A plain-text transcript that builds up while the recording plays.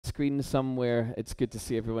Screen somewhere. It's good to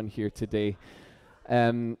see everyone here today.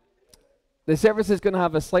 The service is going to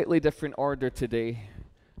have a slightly different order today.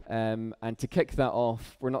 And to kick that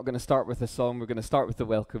off, we're not going to start with a song. We're going to start with the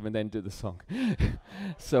welcome and then do the song.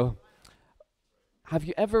 So, have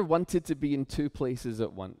you ever wanted to be in two places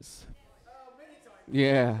at once?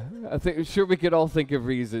 Yeah, sure we could all think of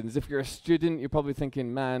reasons. If you're a student, you're probably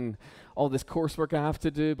thinking, man, all this coursework I have to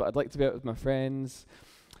do, but I'd like to be out with my friends.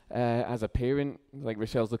 As a parent, like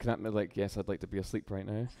Rochelle's looking at me like, yes, I'd like to be asleep right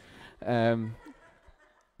now.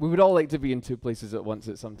 We would all like to be in two places at once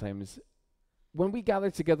at sometimes. When we gather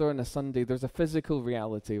together on a Sunday, there's a physical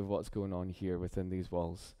reality of what's going on here within these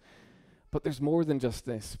walls. But there's more than just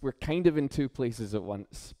this. We're kind of in two places at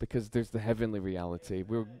once because there's the heavenly reality.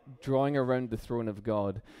 We're drawing around the throne of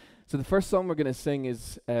God. So the first song we're going to sing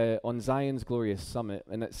is on Zion's Glorious Summit,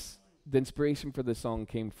 and it's the inspiration for the song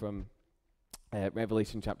came from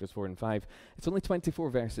Revelation chapters 4 and 5. It's only 24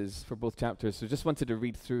 verses for both chapters, so just wanted to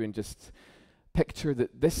read through and just picture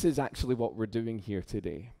that this is actually what we're doing here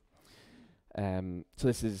today. So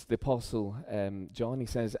this is the Apostle John. He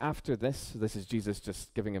says, after this, so this is Jesus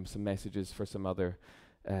just giving him some messages for some other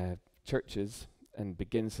churches and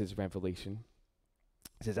begins his revelation.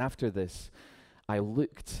 He says, after this, I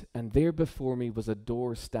looked, and there before me was a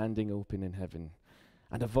door standing open in heaven.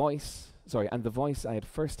 And the voice I had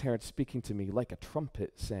first heard speaking to me like a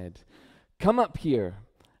trumpet said, come up here,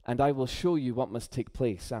 and I will show you what must take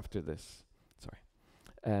place after this.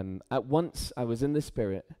 At once I was in the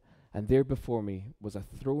Spirit, and there before me was a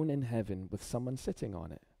throne in heaven with someone sitting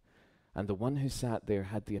on it. And the one who sat there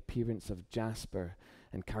had the appearance of jasper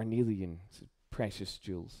and carnelian, precious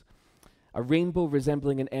jewels. A rainbow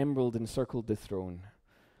resembling an emerald encircled the throne.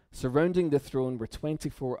 Surrounding the throne were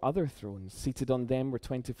 24 other thrones. Seated on them were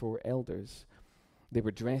 24 elders. They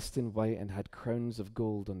were dressed in white and had crowns of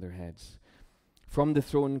gold on their heads. From the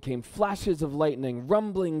throne came flashes of lightning,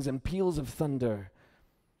 rumblings and peals of thunder.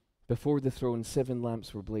 Before the throne 7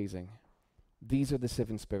 lamps were blazing. These are the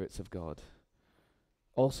 7 spirits of God.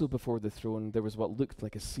 Also before the throne there was what looked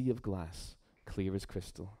like a sea of glass, clear as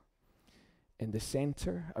crystal. In the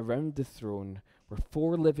center, around the throne, were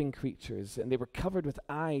 4 living creatures, and they were covered with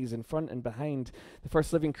eyes in front and behind. The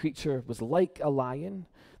first living creature was like a lion.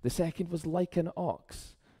 The second was like an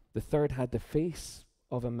ox. The third had the face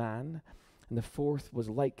of a man, and the fourth was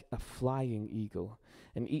like a flying eagle.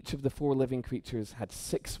 And each of the 4 living creatures had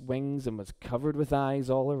 6 wings and was covered with eyes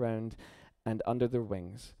all around and under their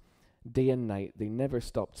wings. Day and night they never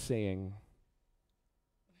stopped saying,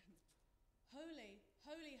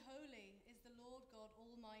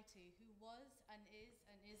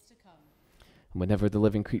 whenever the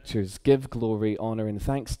living creatures give glory, honor, and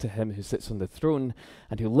thanks to him who sits on the throne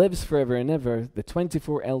and who lives forever and ever, the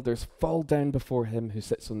 24 elders fall down before him who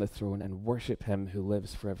sits on the throne and worship him who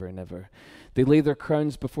lives forever and ever. They lay their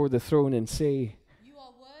crowns before the throne and say, you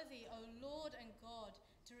are worthy, O Lord and God,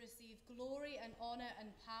 to receive glory and honor and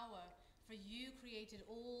power, for you created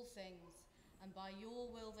all things, and by your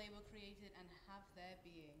will they were created and have their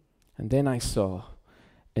being. And then I saw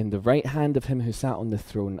in the right hand of him who sat on the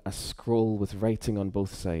throne a scroll with writing on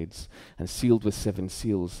both sides and sealed with 7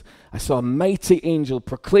 seals. I saw a mighty angel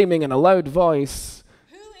proclaiming in a loud voice,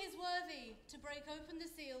 who is worthy to break open the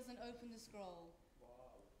seals and open the scroll?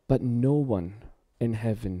 But no one in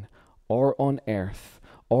heaven or on earth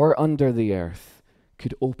or under the earth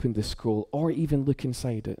could open the scroll or even look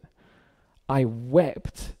inside it. I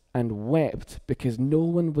wept and wept because no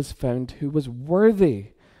one was found who was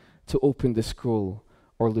worthy to open the scroll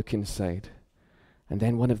or look inside. And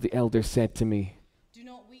then one of the elders said to me, do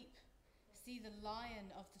not weep. See, the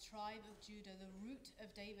Lion of the tribe of Judah, the Root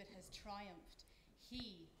of David, has triumphed.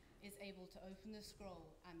 He is able to open the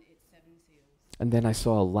scroll and its 7 seals. And then I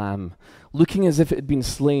saw a lamb, looking as if it had been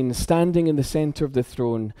slain, standing in the center of the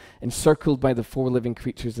throne, encircled by the 4 living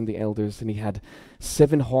creatures and the elders. And he had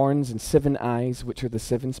 7 horns and 7 eyes, which are the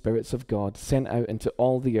 7 spirits of God, sent out into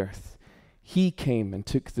all the earth. He came and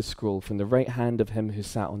took the scroll from the right hand of him who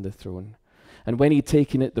sat on the throne. And when he had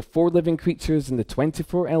taken it, the 4 living creatures and the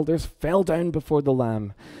 24 elders fell down before the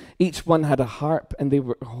Lamb. Each one had a harp, and they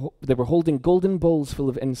were holding golden bowls full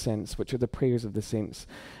of incense, which are the prayers of the saints.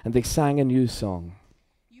 And they sang a new song.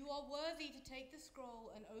 You are worthy to take the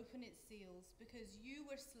scroll and open its seals, because you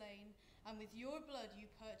were slain, and with your blood you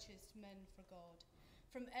purchased men for God.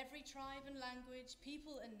 From every tribe and language,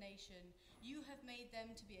 people and nation, you have made them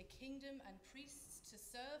to be a kingdom and priests to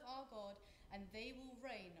serve our God, and they will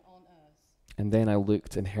reign on earth. And then I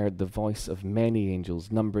looked and heard the voice of many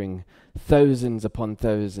angels, numbering thousands upon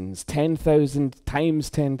thousands, 10,000 times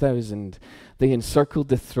 10,000. They encircled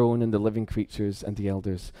the throne and the living creatures and the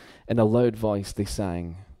elders. In a loud voice they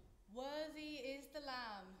sang,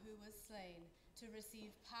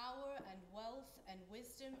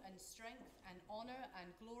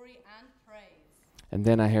 praise. And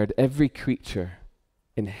then I heard every creature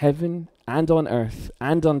in heaven and on earth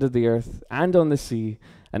and under the earth and on the sea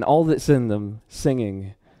and all that's in them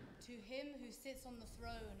singing, To him who sits on the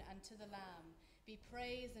throne and to the Lamb be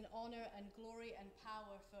praise and honor and glory and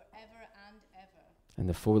power forever and ever. and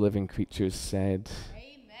the 4 living creatures said,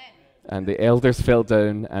 Amen. and the elders fell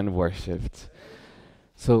down and worshipped.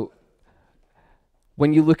 So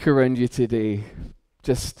when you look around you today,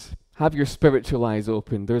 just have your spiritual eyes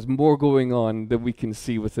open. There's more going on than we can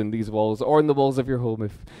see within these walls or in the walls of your home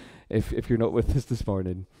if you're not with us this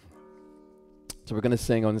morning. So we're going to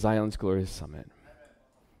sing on Zion's Glorious Summit.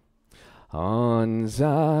 On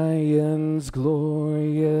Zion's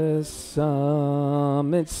glorious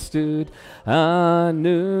summit stood a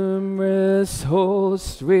numerous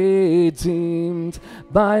host redeemed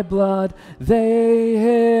by blood. They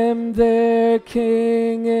hymned their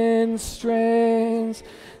King in strains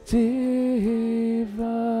divine.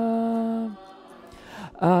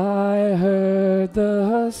 I heard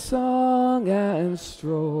the song and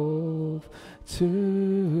strove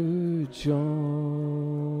to join.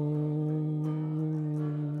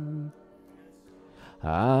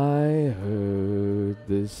 I heard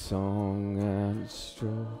the song and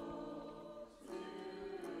strove.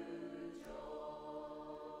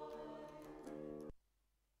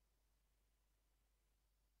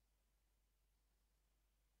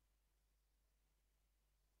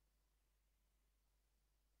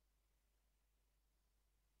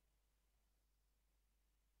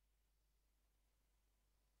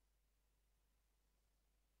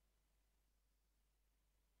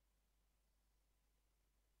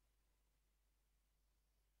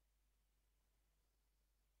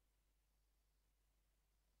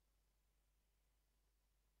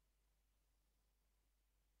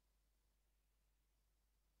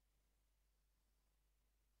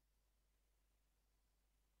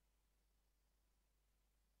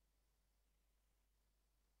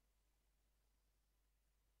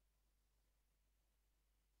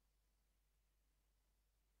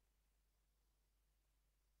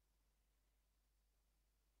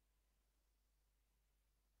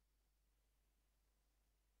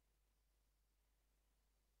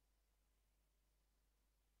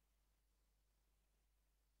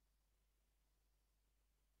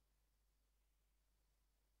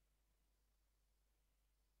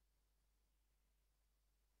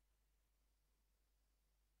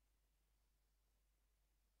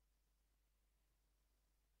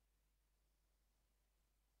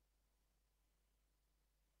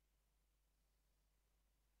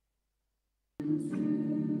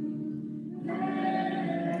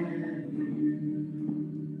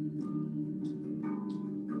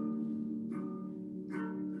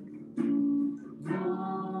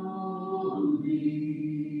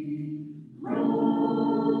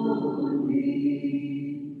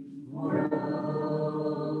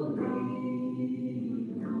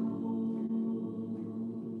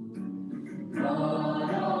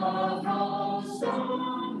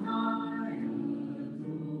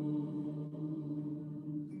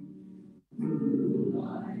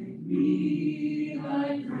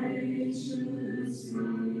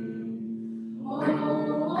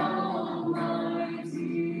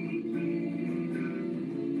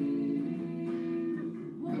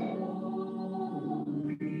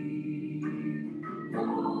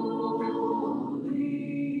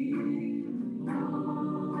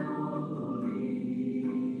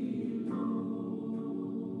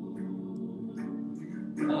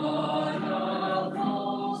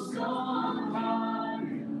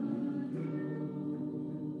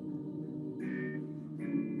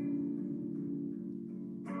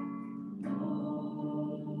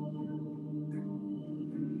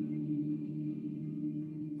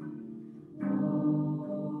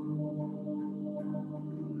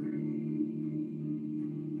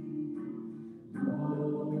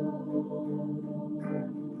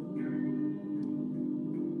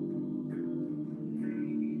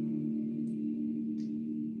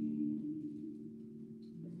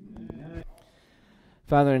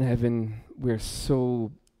 Father in heaven, we're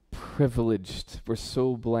so privileged, we're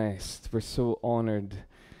so blessed, we're so honored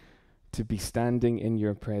to be standing in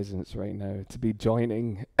your presence right now, to be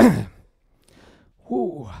joining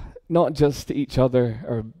not just each other,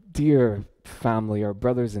 our dear family, our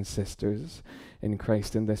brothers and sisters in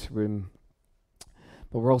Christ in this room,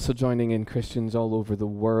 but we're also joining in Christians all over the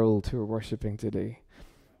world who are worshiping today.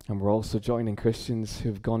 And we're also joining Christians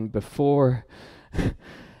who've gone before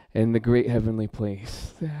in the great heavenly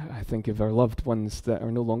place. I think of our loved ones that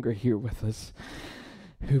are no longer here with us,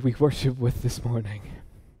 who we worship with this morning.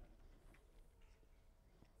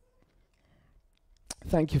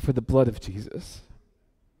 Thank you for the blood of Jesus.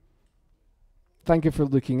 Thank you for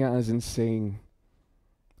looking at us and saying,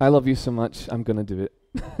 I love you so much, I'm going to do it.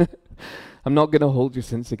 I'm not going to hold your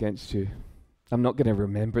sins against you. I'm not going to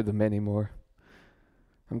remember them anymore.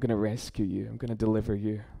 I'm going to rescue you. I'm going to deliver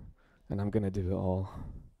you. And I'm going to do it all.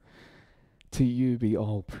 To you be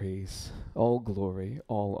all praise, all glory,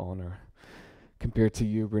 all honor. Compared to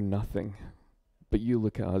you, we're nothing. But you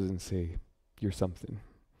look at us and say, you're something.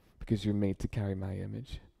 Because you're made to carry my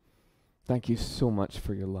image. Thank you so much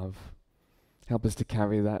for your love. Help us to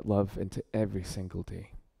carry that love into every single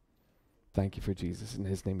day. Thank you for Jesus. In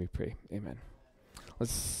his name we pray. Amen.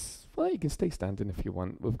 Well, you can stay standing if you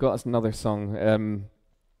want. We've got another song,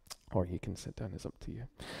 or you can sit down. It's up to you.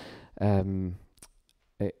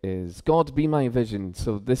 It is God Be My Vision.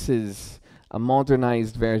 So this is a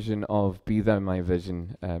modernized version of Be Thou My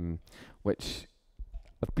Vision, which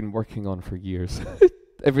I've been working on for years.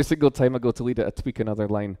 Every single time I go to lead it, I tweak another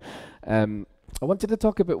line. I wanted to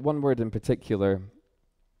talk about one word in particular.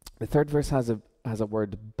 The third verse has a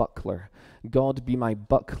word, buckler. God be my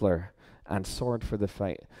buckler and sword for the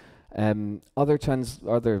fight. Other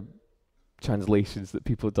translations that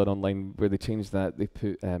people have done online where they change that, they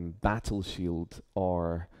put battle shield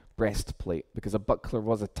or breastplate, because a buckler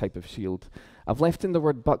was a type of shield. I've left in the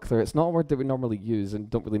word buckler. It's not a word that we normally use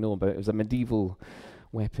and don't really know about. It was a medieval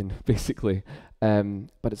weapon, basically.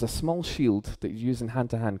 But it's a small shield that you use in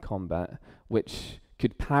hand-to-hand combat, which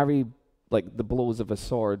could parry like the blows of a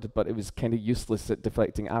sword, but it was kind of useless at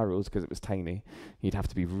deflecting arrows because it was tiny. You'd have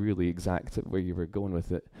to be really exact at where you were going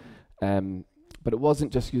with it. But it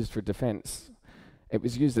wasn't just used for defense. It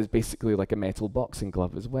was used as basically like a metal boxing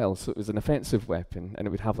glove as well. So it was an offensive weapon, and it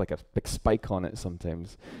would have like a big spike on it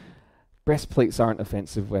sometimes. Breastplates aren't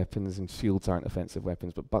offensive weapons, and shields aren't offensive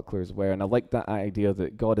weapons, but bucklers were. And I like that idea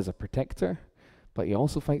that God is a protector, but he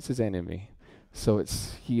also fights his enemy. So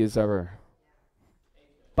he is our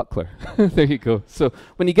buckler. There you go. So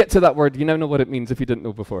when you get to that word, you now know what it means if you didn't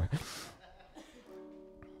know before.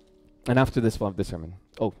 And after this, we'll have the sermon.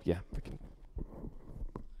 Oh, yeah. We can.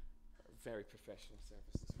 Very professional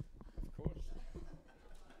services. Of course.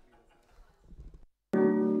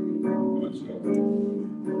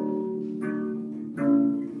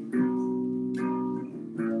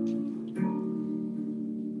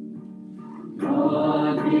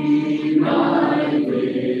 God be my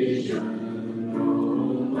vision, O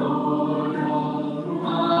Lord of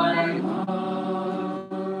my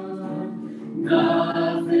heart.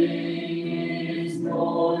 Nothing is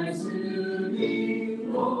more to me,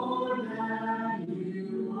 Lord, than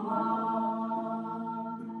you are.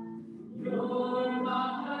 You're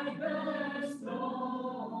my best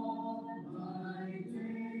all my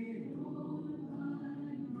day, Lord, my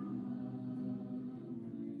mind.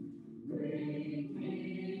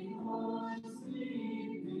 Waking or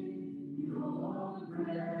sleeping, your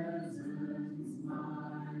presence, my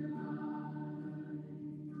life.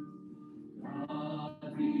 God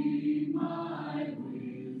be my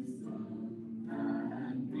wisdom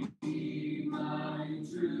and be my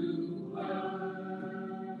true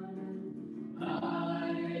word. I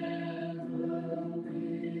ever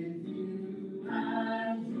with you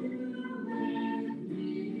and you with me,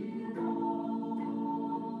 Lord.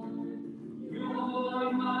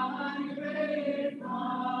 You're my great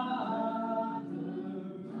Father,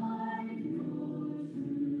 I'm your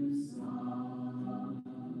true son.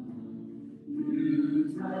 You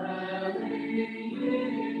dwelling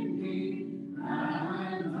in me,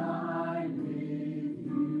 and I with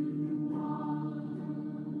you one.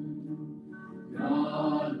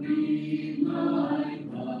 God be my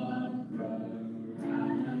buckler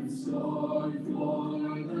and sword for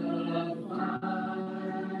the fight.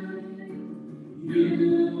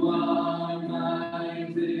 You are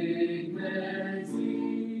my dignity,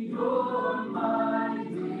 you're my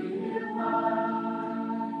delight.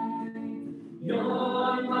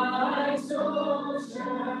 You're my soul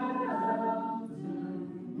shelter,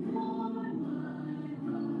 you're my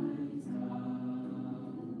high tower.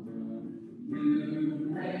 You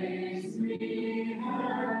raise me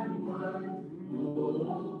heavenward, O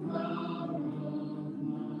power of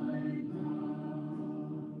my power.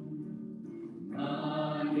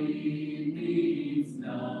 Guiding me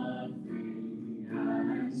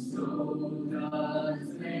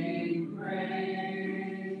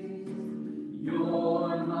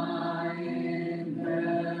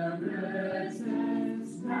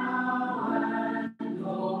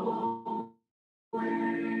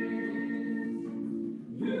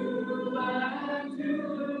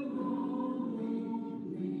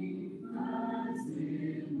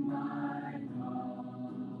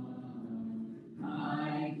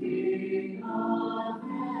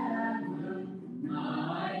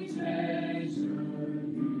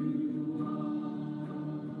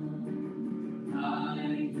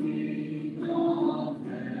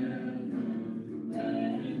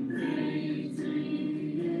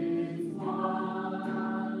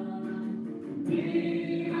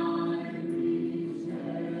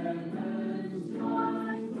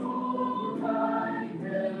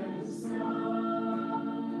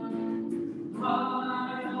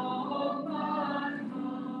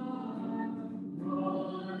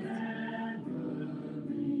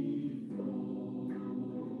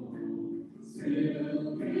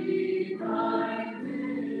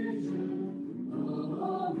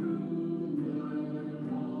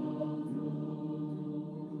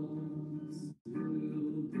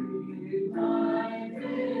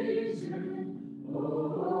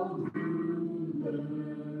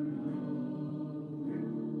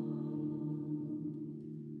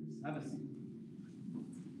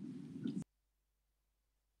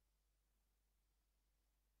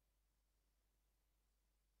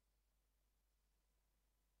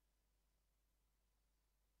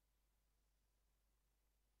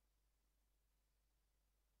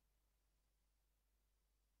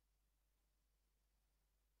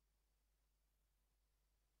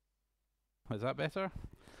Is that better?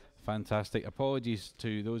 Fantastic. Apologies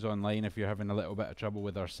to those online if you're having a little bit of trouble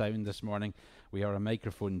with our sound this morning. We are a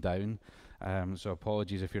microphone down, so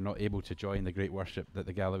apologies if you're not able to join the great worship that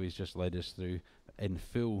the Galloways just led us through in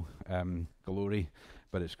full glory.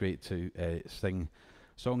 But it's great to sing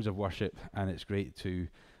songs of worship, and it's great to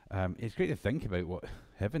think about what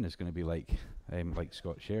heaven is going to be like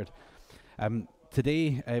Scott shared.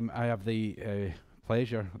 Today, I have the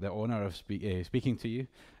pleasure, the honour of speaking to you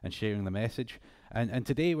and sharing the message. And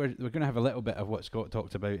today we're going to have a little bit of what Scott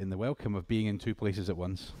talked about in the welcome of being in two places at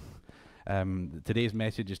once. Today's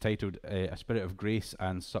message is titled A Spirit of Grace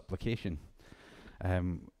and Supplication.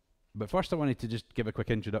 But first I wanted to just give a quick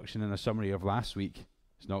introduction and a summary of last week.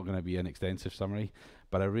 It's not going to be an extensive summary,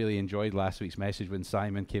 but I really enjoyed last week's message when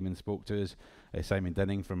Simon came and spoke to us, Simon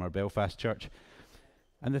Dinning from our Belfast church.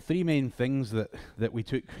 And the three main things that we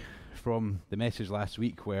took from the message last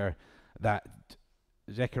week were that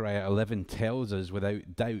Zechariah 11 tells us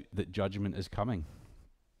without doubt that judgment is coming.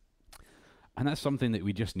 And that's something that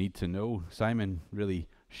we just need to know. Simon really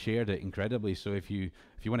shared it incredibly, so if you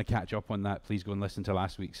want to catch up on that, please go and listen to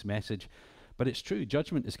last week's message. But it's true,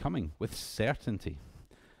 judgment is coming with certainty,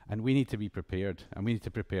 and we need to be prepared, and we need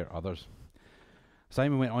to prepare others.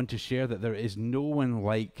 Simon went on to share that there is no one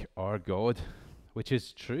like our God, which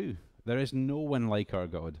is true. There is no one like our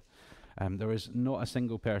God. There is not a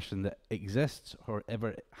single person that exists or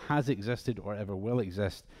ever has existed or ever will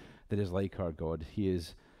exist that is like our God.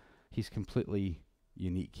 He's completely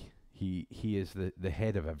unique. He is the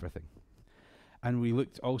head of everything. And we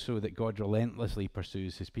looked also that God relentlessly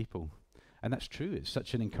pursues his people. And that's true. It's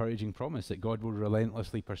such an encouraging promise that God will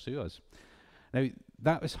relentlessly pursue us. Now,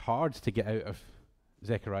 that was hard to get out of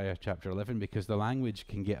Zechariah chapter 11 because the language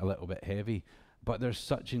can get a little bit heavy, but there's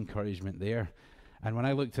such encouragement there. And when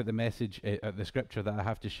I looked at the message, at the scripture that I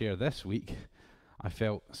have to share this week, I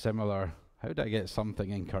felt similar. How do I get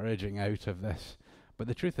something encouraging out of this? But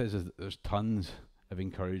the truth is that there's tons of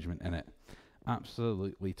encouragement in it.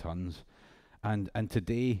 Absolutely tons. And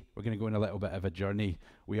today we're going to go on a little bit of a journey.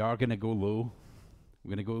 We are going to go low.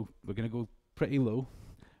 We're going to go pretty low.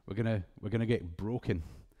 We're going to get broken.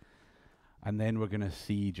 And then we're going to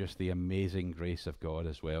see just the amazing grace of God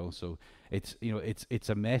as well. So it's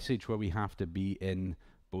a message where we have to be in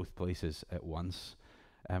both places at once.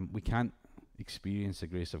 We can't experience the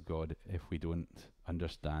grace of God if we don't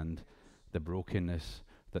understand the brokenness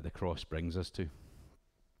that the cross brings us to.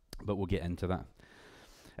 But we'll get into that.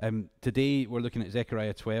 Today we're looking at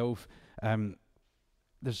Zechariah 12.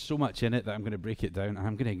 There's so much in it that I'm going to break it down, and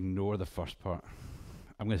I'm going to ignore the first part.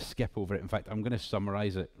 I'm going to skip over it. In fact, I'm going to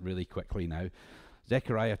summarize it really quickly now.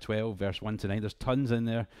 Zechariah 12, verse 1 to 9. There's tons in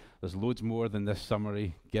there. There's loads more than this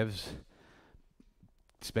summary gives.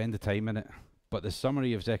 Spend the time in it. But the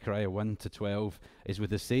summary of Zechariah 1 to 12 is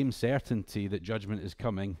with the same certainty that judgment is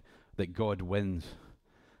coming, that God wins.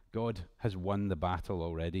 God has won the battle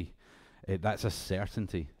already. That's a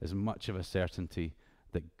certainty, as much of a certainty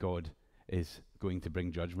that God is going to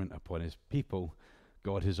bring judgment upon his people.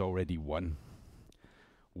 God has already won.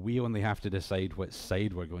 We only have to decide which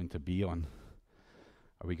side we're going to be on.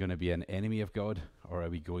 Are we going to be an enemy of God, or are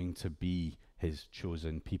we going to be his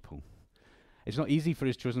chosen people? It's not easy for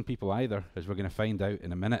his chosen people either, as we're going to find out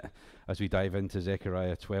in a minute as we dive into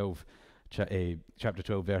Zechariah 12, chapter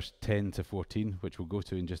 12, verse 10 to 14, which we'll go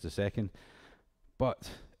to in just a second. But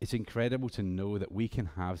it's incredible to know that we can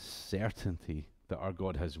have certainty that our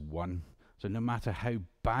God has won. So no matter how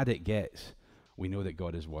bad it gets, we know that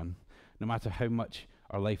God has won. No matter how much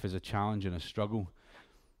our life is a challenge and a struggle,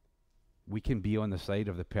 we can be on the side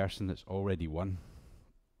of the person that's already won,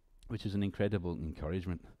 which is an incredible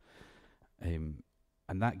encouragement. And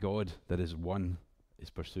that God that is won is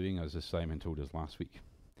pursuing us, as Simon told us last week.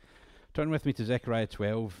 Turn with me to Zechariah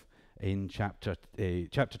 12 in chapter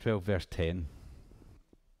 12, verse 10.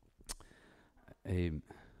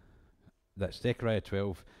 That's Zechariah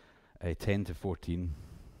 12, 10 to 14,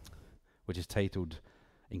 which is titled,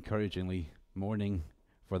 encouragingly, Mourning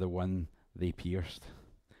for the One They Pierced.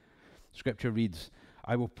 Scripture reads,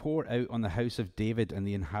 I will pour out on the house of David and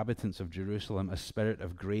the inhabitants of Jerusalem a spirit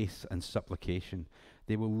of grace and supplication.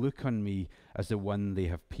 They will look on me as the one they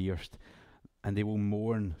have pierced, and they will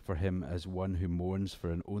mourn for him as one who mourns for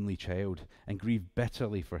an only child, and grieve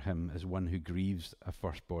bitterly for him as one who grieves a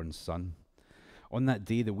firstborn son. On that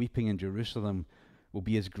day the weeping in Jerusalem will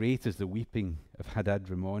be as great as the weeping of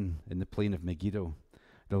Hadad-Rimmon in the plain of Megiddo.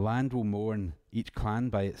 The land will mourn, each clan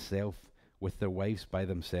by itself, with their wives by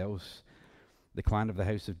themselves. The clan of the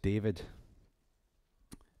house of David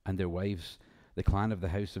and their wives, the clan of the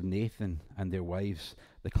house of Nathan and their wives,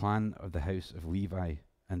 the clan of the house of Levi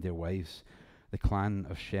and their wives. the clan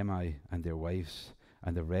of Shemai and their wives,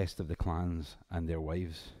 and the rest of the clans and their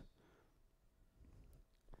wives.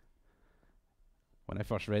 When I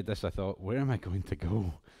first read this, I thought, where am I going to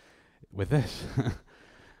go with this?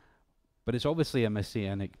 But it's obviously a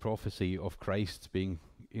messianic prophecy of Christ being,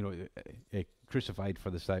 crucified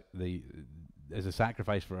for as a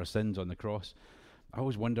sacrifice for our sins on the cross. I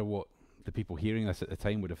always wonder what the people hearing this at the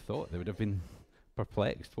time would have thought. They would have been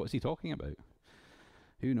perplexed. What's he talking about?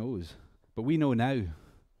 Who knows? But we know now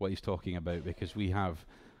what he's talking about, because we have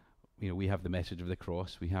the message of the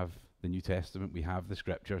cross, we have the New Testament, we have the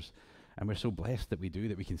scriptures, and we're so blessed that we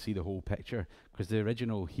can see the whole picture, because the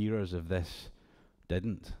original hearers of this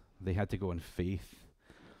didn't. They had to go in faith.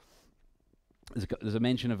 There's a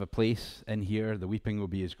mention of a place in here. The weeping will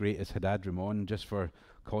be as great as Hadad Rimmon. Just for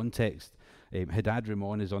context, Hadad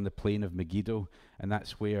Rimmon is on the plain of Megiddo, and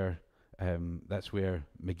that's where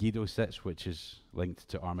Megiddo sits, which is linked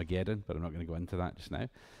to Armageddon, but I'm not going to go into that just now.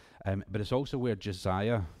 But it's also where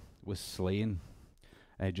Josiah was slain,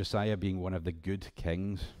 Josiah being one of the good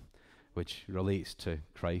kings, which relates to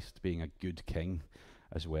Christ being a good king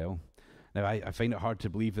as well. Now, I find it hard to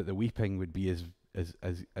believe that the weeping would be as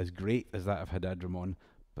great as that of Hadad Rimmon,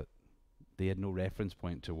 but they had no reference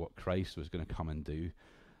point to what Christ was going to come and do.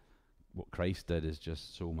 What Christ did is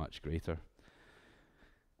just so much greater.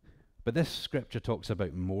 But this scripture talks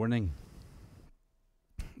about mourning,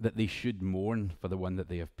 that they should mourn for the one that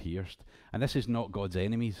they have pierced. And this is not God's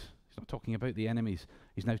enemies. He's not talking about the enemies.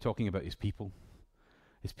 He's now talking about his people.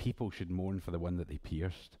 His people should mourn for the one that they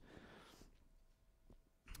pierced.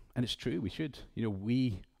 And it's true, we should.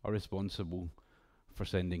 We are responsible for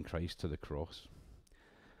sending Christ to the cross.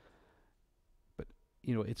 But,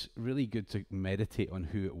 it's really good to meditate on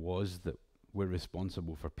who it was that we're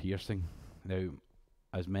responsible for piercing. Now,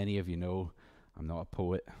 as many of you know, I'm not a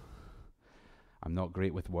poet. I'm not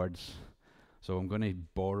great with words. So I'm going to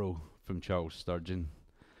borrow from Charles Spurgeon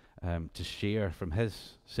to share from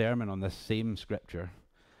his sermon on this same scripture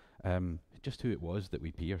just who it was that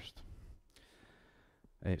we pierced.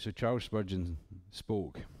 So Charles Spurgeon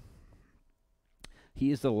spoke.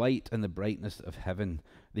 He is the light and the brightness of heaven,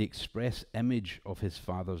 the express image of his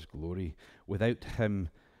Father's glory. Without him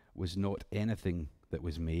was not anything that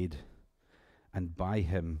was made, and by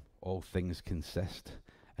him all things consist.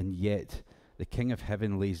 And yet the King of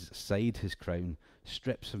heaven lays aside his crown,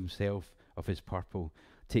 strips himself of his purple,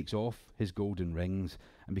 takes off his golden rings,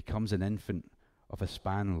 and becomes an infant of a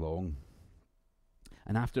span long.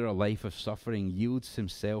 And after a life of suffering yields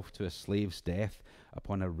himself to a slave's death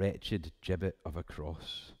upon a wretched gibbet of a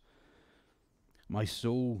cross. My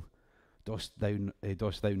soul, dost thou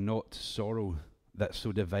not sorrow that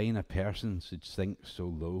so divine a person should sink so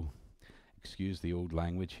low? Excuse the old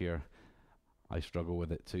language here. I struggle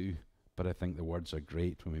with it too, but I think the words are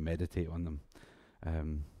great when we meditate on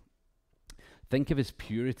them. Think of his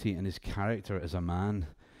purity and his character as a man.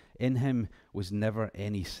 In him was never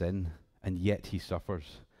any sin, and yet he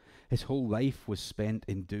suffers. His whole life was spent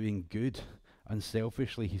in doing good.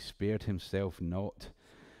 Unselfishly he spared himself not,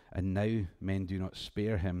 and now men do not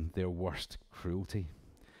spare him their worst cruelty.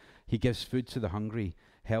 He gives food to the hungry,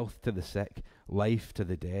 health to the sick, life to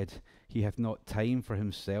the dead. He hath not time for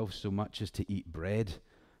himself so much as to eat bread.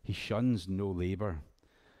 He shuns no labour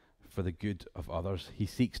for the good of others. He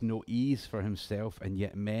seeks no ease for himself, and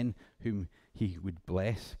yet men whom he would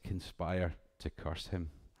bless conspire to curse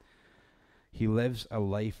him. He lives a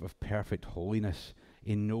life of perfect holiness,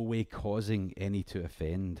 in no way causing any to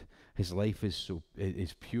offend. His life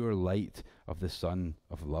is pure light of the sun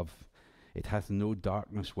of love. It hath no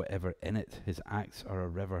darkness whatever in it. His acts are a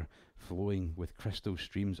river flowing with crystal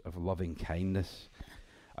streams of loving kindness,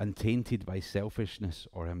 untainted by selfishness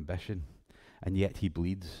or ambition, and yet he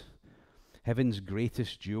bleeds. Heaven's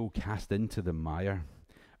greatest jewel cast into the mire,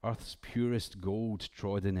 earth's purest gold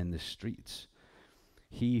trodden in the streets.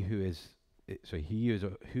 The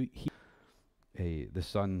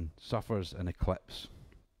sun suffers an eclipse.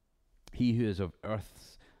 He who is of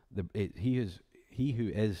earth's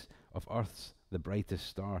the brightest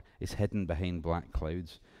star is hidden behind black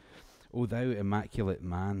clouds. O thou immaculate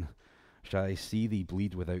man, shall I see thee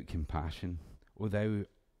bleed without compassion? O thou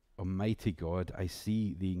almighty God, I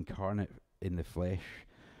see thee incarnate in the flesh,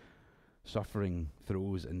 suffering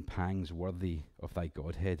throes and pangs worthy of thy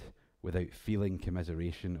Godhead, without feeling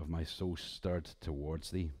commiseration of my soul stirred towards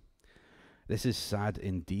thee. This is sad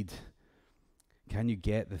indeed. Can you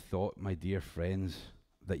get the thought, my dear friends,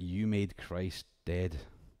 that you made Christ dead?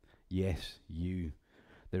 Yes, you.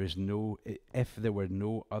 If there were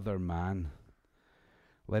no other man.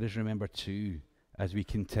 Let us remember too, as we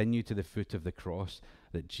continue to the foot of the cross,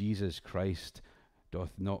 that Jesus Christ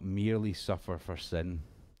doth not merely suffer for sin,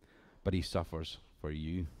 but he suffers for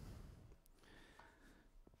you.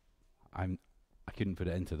 I couldn't put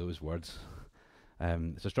it into those words.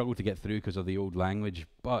 It's a struggle to get through because of the old language,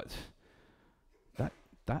 but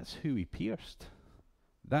that's who he pierced.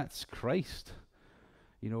 That's Christ.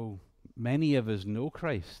 You know, many of us know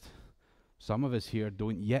Christ. Some of us here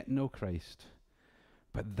don't yet know Christ.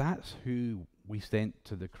 But that's who we sent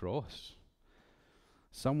to the cross.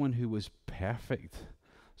 Someone who was perfect.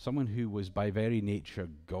 Someone who was by very nature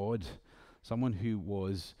God. Someone who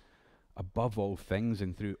was above all things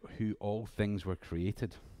and through who all things were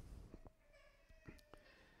created.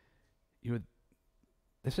 You know,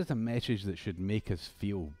 this is a message that should make us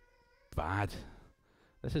feel bad.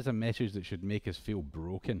 This is a message that should make us feel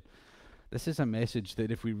broken. This is a message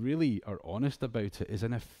that, if we really are honest about it, is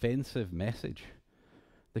an offensive message.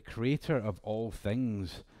 The creator of all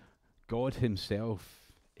things, God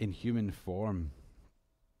himself in human form,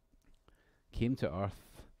 came to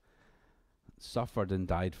earth, suffered and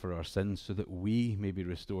died for our sins so that we may be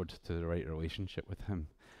restored to the right relationship with him.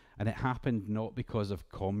 And it happened not because of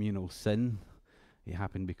communal sin, it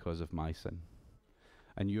happened because of my sin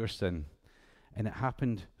and your sin. And it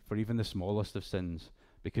happened for even the smallest of sins,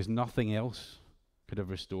 because nothing else could have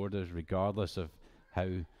restored us, regardless of how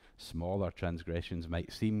small our transgressions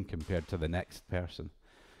might seem compared to the next person.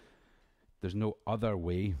 There's no other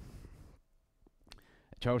way.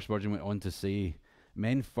 Charles Spurgeon went on to say,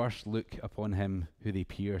 men first look upon him who they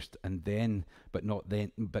pierced, and then, but not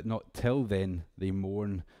till then, they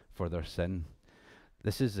mourn for their sin.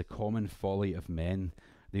 This is the common folly of men.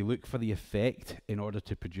 They look for the effect in order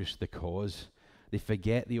to produce the cause. They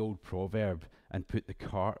forget the old proverb and put the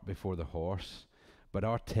cart before the horse. But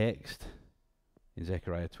our text in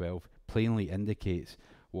Zechariah 12 plainly indicates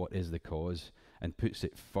what is the cause and puts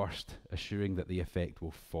it first, assuring that the effect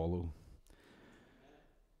will follow.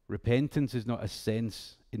 Repentance is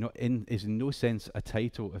is in no sense a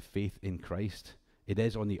title of faith in Christ. It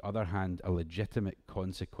is, on the other hand, a legitimate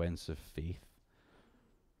consequence of faith.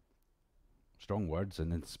 Strong words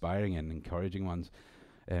and inspiring and encouraging ones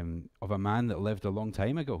of a man that lived a long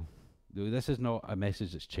time ago. This is not a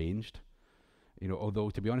message that's changed. You know, although,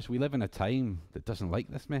 to be honest, we live in a time that doesn't like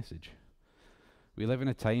this message. We live in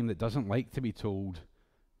a time that doesn't like to be told,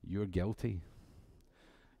 you're guilty.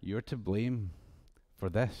 You're to blame for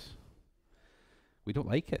this. We don't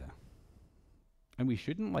like it. And we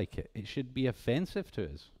shouldn't like it. It should be offensive to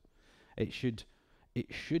us. It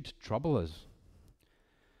should trouble us.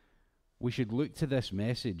 We should look to this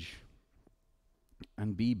message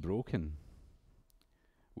and be broken.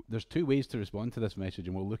 There's two ways to respond to this message,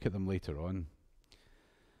 and we'll look at them later on.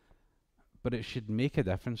 But it should make a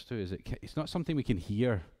difference to us. It's not something we can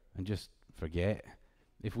hear and just forget.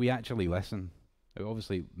 If we actually listen,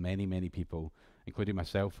 obviously many people, including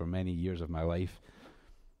myself for many years of my life,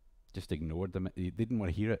 just ignored them. They didn't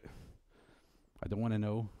want to hear it. I don't want to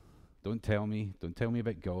know. Don't tell me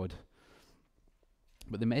about God.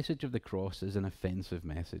 But the message of the cross is an offensive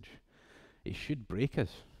message. It should break us.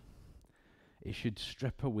 It should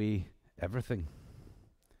strip away everything.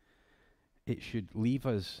 It should leave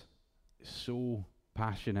us so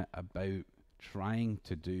passionate about trying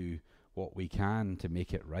to do what we can to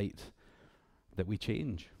make it right that we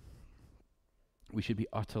change. We should be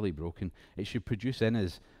utterly broken. It should produce in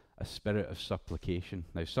us a spirit of supplication.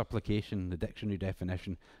 Now, supplication, the dictionary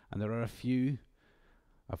definition, and there are a few.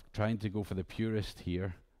 I've tried to go for the purest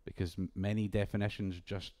here, because many definitions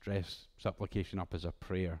just dress supplication up as a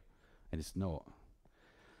prayer, and it's not.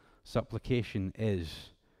 Supplication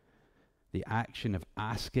is the action of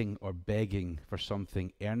asking or begging for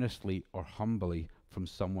something earnestly or humbly from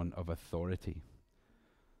someone of authority.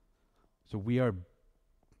 So we are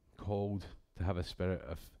called to have a spirit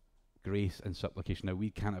of grace and supplication. Now, we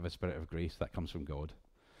can't have a spirit of grace. That comes from God.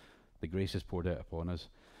 The grace is poured out upon us,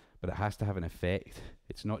 but it has to have an effect.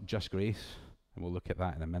 It's not just grace, and we'll look at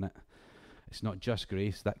that in a minute. It's not just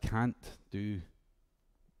grace. That can't do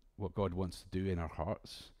what God wants to do in our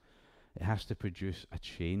hearts. It has to produce a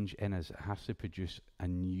change in us. It has to produce a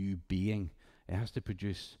new being. It has to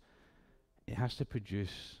produce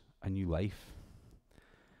a new life.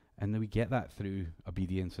 And then we get that through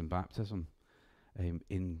obedience and baptism,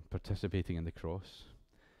 in participating in the cross.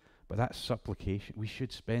 But that supplication, we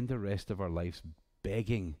should spend the rest of our lives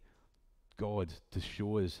begging God to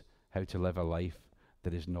show us how to live a life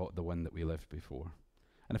that is not the one that we lived before.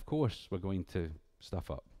 And of course, we're going to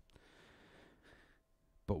stuff up.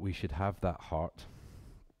 But we should have that heart.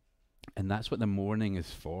 And that's what the mourning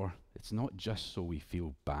is for. It's not just so we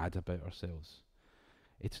feel bad about ourselves.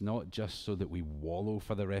 It's not just so that we wallow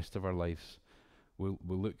for the rest of our lives.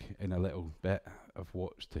 we'll look in a little bit of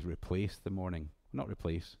what's to replace the morning. Not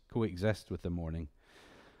replace, coexist with the morning.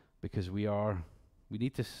 Because we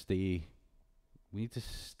need to stay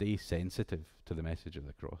sensitive to the message of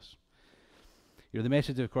the cross. You know, the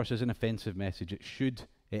message of the cross is an offensive message. It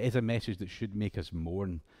is a message that should make us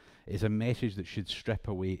mourn. It's a message that should strip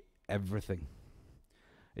away everything.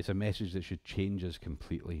 It's a message that should change us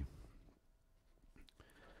completely.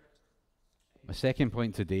 My second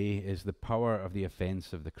point today is the power of the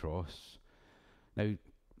offense of the cross. Now,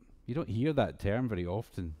 you don't hear that term very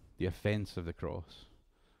often, the offense of the cross.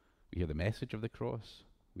 We hear the message of the cross.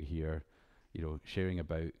 We hear, sharing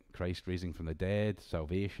about Christ raising from the dead,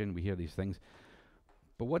 salvation. We hear these things.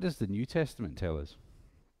 But what does the New Testament tell us?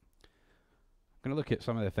 I'm going to look at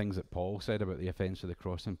some of the things that Paul said about the offense of the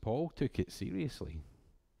cross, and Paul took it seriously.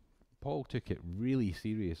 Paul took it really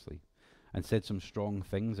seriously and said some strong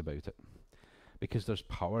things about it because there's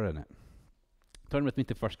power in it. Turn with me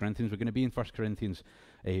to 1 Corinthians. We're going to be in 1 Corinthians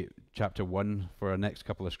chapter 1 for our next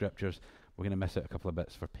couple of scriptures. We're going to miss out a couple of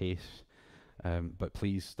bits for pace, but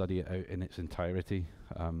please study it out in its entirety.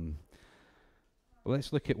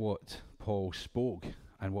 Let's look at what Paul spoke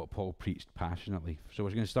and what Paul preached passionately. So we're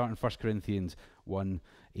going to start in 1 Corinthians 1,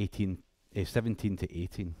 17 to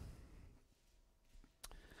 18.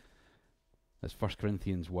 That's 1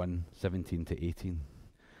 Corinthians 1, 17 to 18.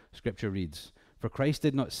 Scripture reads, "For Christ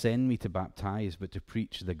did not send me to baptize, but to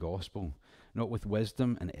preach the gospel, not with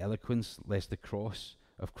wisdom and eloquence, lest the cross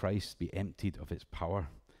of Christ be emptied of its power.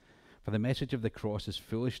 For the message of the cross is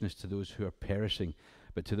foolishness to those who are perishing,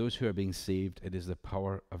 but to those who are being saved, it is the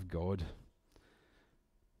power of God."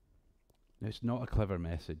 Now, it's not a clever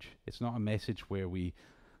message. It's not a message where we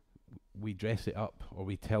dress it up or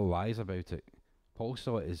we tell lies about it. Paul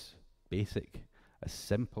saw it as basic, as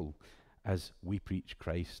simple as we preach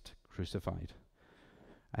Christ crucified.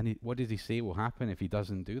 And what does he say will happen if he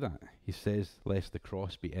doesn't do that? He says, lest the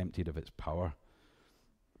cross be emptied of its power.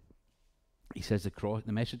 He says the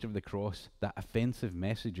message of the cross, that offensive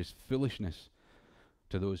message, is foolishness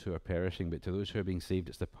to those who are perishing, but to those who are being saved,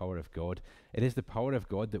 it's the power of God. It is the power of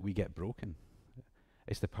God that we get broken.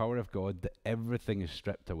 It's the power of God that everything is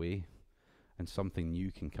stripped away and something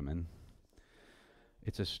new can come in.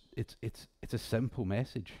 It's a simple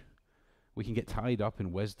message. We can get tied up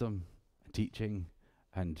in wisdom and teaching,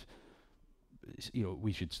 and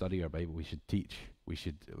we should study our Bible, we should teach, we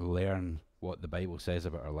should learn what the Bible says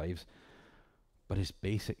about our lives. But it's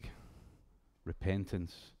basic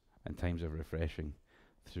repentance and times of refreshing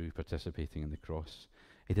through participating in the cross.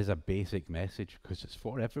 It is a basic message because it's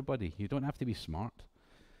for everybody. You don't have to be smart.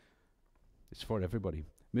 It's for everybody.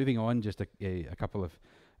 Moving on, just a couple of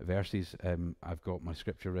verses. I've got my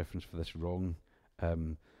scripture reference for this wrong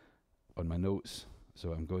on my notes,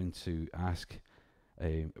 so I'm going to ask.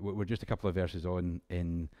 We're just a couple of verses on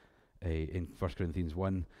in 1 Corinthians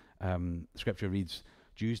 1. Scripture reads,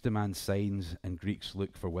 "Jews demand signs and Greeks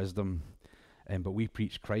look for wisdom. But we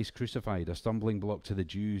preach Christ crucified, a stumbling block to the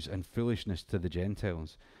Jews and foolishness to the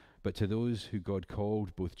Gentiles. But to those who God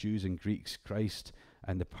called, both Jews and Greeks, Christ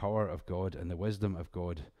and the power of God and the wisdom of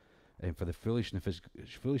God. For the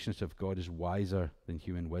foolishness of God is wiser than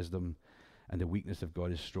human wisdom, and the weakness of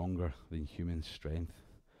God is stronger than human strength."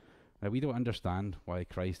 Now, we don't understand why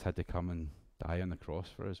Christ had to come and die on the cross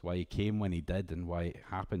for us, why he came when he did, and why it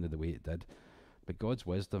happened the way it did. But God's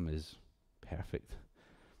wisdom is perfect.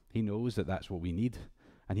 He knows that that's what we need,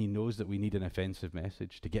 and he knows that we need an offensive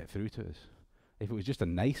message to get through to us. If it was just a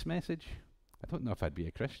nice message, I don't know if I'd be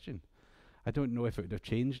a Christian. I don't know if it would have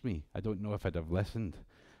changed me. I don't know if I'd have listened.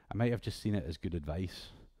 I might have just seen it as good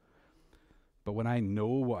advice. But when I know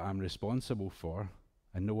what I'm responsible for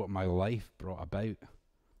and know what my life brought about,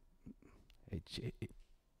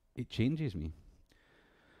 it changes me.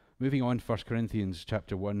 Moving on, 1 Corinthians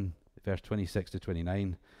chapter 1, verse 26 to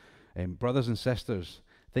 29. "Brothers and sisters,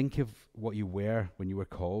 think of what you were when you were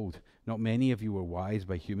called. Not many of you were wise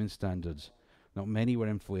by human standards. Not many were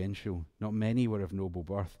influential. Not many were of noble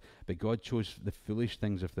birth. But God chose the foolish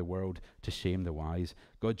things of the world to shame the wise.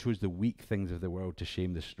 God chose the weak things of the world to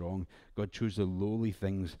shame the strong. God chose the lowly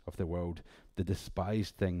things of the world, the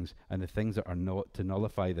despised things, and the things that are not, to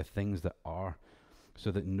nullify the things that are,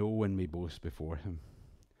 so that no one may boast before him."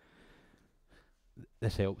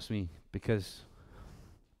 This helps me because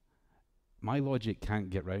my logic can't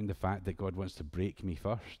get round the fact that God wants to break me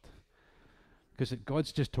first. Because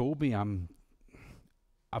God's just told me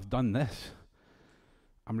I've done this.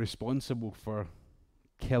 I'm responsible for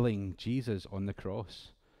killing Jesus on the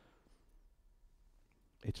cross.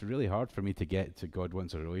 It's really hard for me to get to God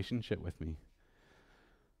wants a relationship with me.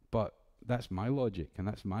 But that's my logic and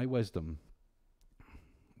that's my wisdom.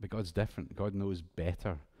 But God's different. God knows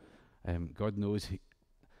better. God knows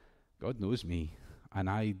me, and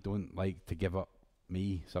I don't like to give up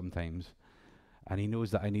me sometimes. And he knows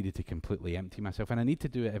that I needed to completely empty myself, and I need to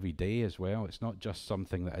do it every day as well. It's not just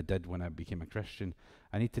something that I did when I became a Christian.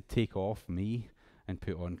 I need to take off me and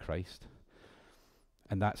put on Christ.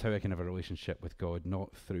 And that's how I can have a relationship with God,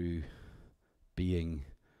 not through being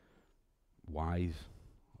wise,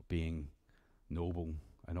 being noble,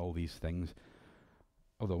 and all these things.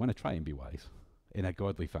 Although I want to try and be wise in a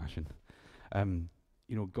godly fashion.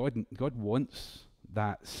 God wants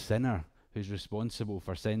that sinner who's responsible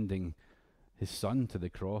for sending his son to the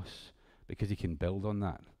cross, because he can build on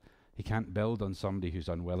that. He can't build on somebody who's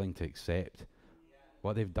unwilling to accept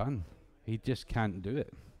what they've done. He just can't do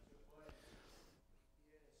it.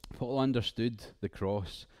 Paul understood the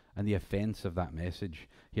cross and the offense of that message.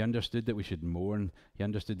 He understood that we should mourn. He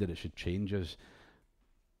understood that it should change us.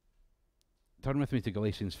 Turn with me to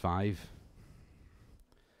Galatians 5.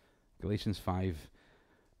 Galatians 5,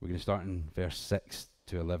 we're going to start in verse 6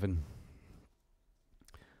 to 11.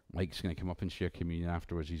 Mike's going to come up and share communion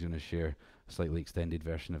afterwards. He's going to share a slightly extended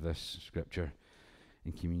version of this scripture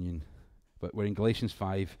in communion. But we're in Galatians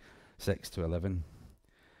 5, 6 to 11.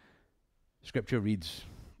 Scripture reads,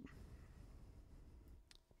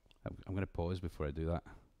 I'm going to pause before I do that.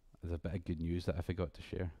 There's a bit of good news that I forgot to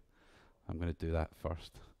share. I'm going to do that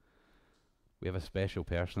first. We have a special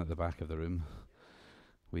person at the back of the room.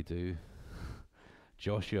 We do.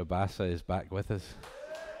 Joshua Bassa is back with us.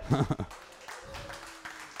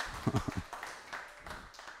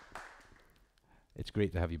 It's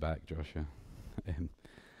great to have you back, Joshua.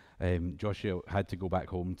 Joshua had to go back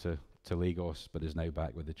home to Lagos, but is now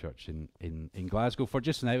back with the church in Glasgow for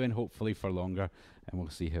just now and hopefully for longer, and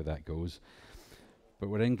we'll see how that goes. But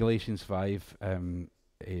we're in Galatians 5.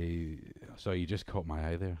 Sorry, you just caught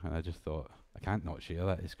my eye there, and I just thought, I can't not share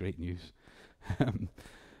that. It's great news.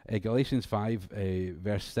 Galatians 5,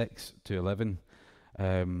 verse 6 to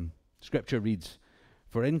 11. Scripture reads,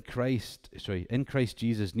 For in Christ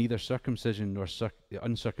Jesus, neither circumcision nor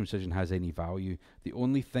uncircumcision has any value. The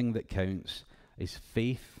only thing that counts is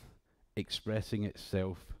faith expressing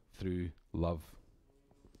itself through love.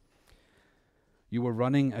 You were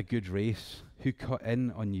running a good race. Who cut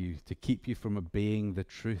in on you to keep you from obeying the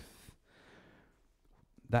truth?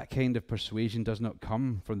 That kind of persuasion does not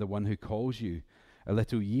come from the one who calls you. A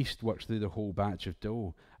little yeast works through the whole batch of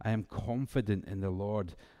dough. I am confident in the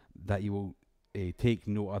Lord that you will take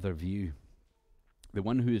no other view. The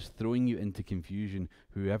one who is throwing you into confusion,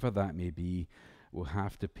 whoever that may be, will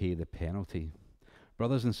have to pay the penalty.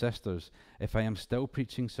 Brothers and sisters, if I am still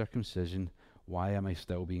preaching circumcision, why am I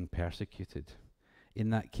still being persecuted?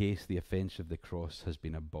 In that case, the offense of the cross has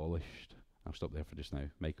been abolished. I'll stop there for just now.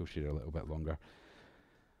 Mike will share a little bit longer.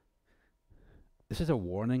 This is a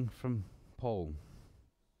warning from Paul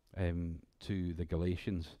to the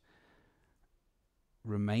Galatians,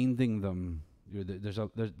 reminding them, there's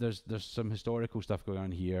some historical stuff going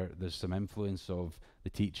on here. There's some influence of the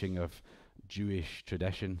teaching of Jewish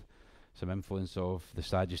tradition, some influence of the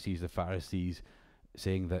Sadducees, the Pharisees,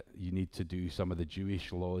 saying that you need to do some of the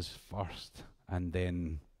Jewish laws first and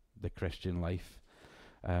then the Christian life.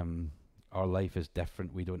 Our life is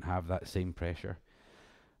different. We don't have that same pressure.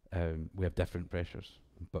 We have different pressures,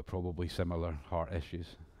 but probably similar heart issues.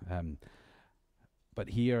 But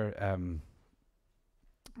here,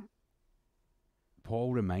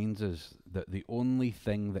 Paul reminds us that the only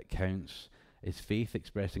thing that counts is faith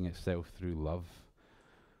expressing itself through love.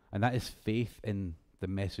 And that is faith in the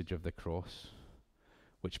message of the cross,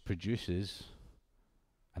 which produces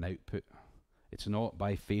an output. It's not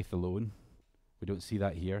by faith alone. We don't see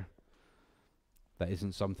that here. That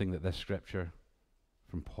isn't something that this scripture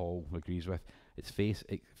from Paul agrees with. It's faith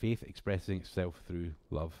expressing itself through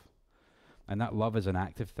love. And that love is an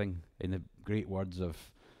active thing. In the great words of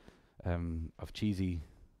cheesy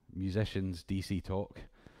musicians, DC Talk,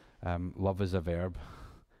 love is a verb.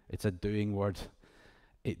 It's a doing word.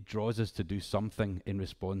 It draws us to do something in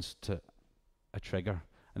response to a trigger,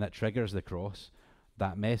 and that trigger is the cross.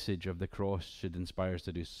 That message of the cross should inspire us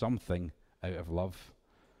to do something out of love.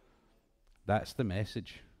 That's the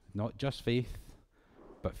message. Not just faith,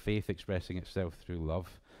 but faith expressing itself through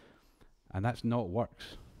love. And that's not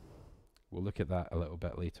works. We'll look at that a little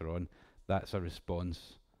bit later on. That's a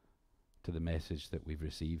response to the message that we've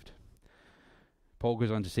received. Paul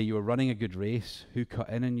goes on to say, you are running a good race. Who cut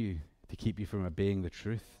in on you to keep you from obeying the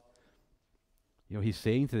truth? You know, he's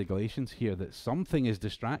saying to the Galatians here that something is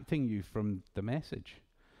distracting you from the message.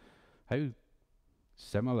 How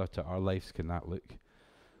similar to our lives can that look?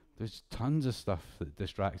 There's tons of stuff that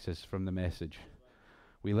distracts us from the message.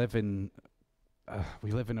 We live in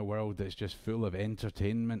we live in a world that's just full of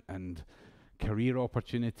entertainment and career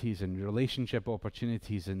opportunities and relationship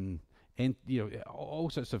opportunities and all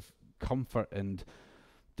sorts of comfort and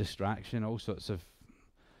distraction, all sorts of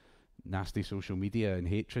nasty social media and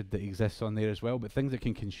hatred that exists on there as well, but things that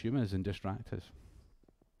can consume us and distract us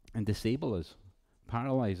and disable us,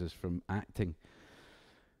 paralyze us from acting.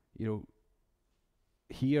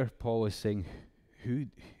 Here Paul is saying, who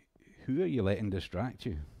are you letting distract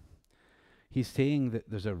you? He's saying that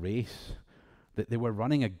there's a race, that they were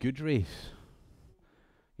running a good race.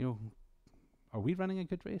 Are we running a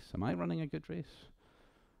good race? Am I running a good race?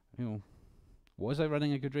 Was I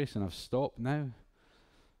running a good race and I've stopped now?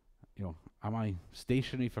 Am I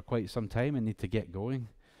stationary for quite some time and need to get going?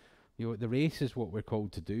 The race is what we're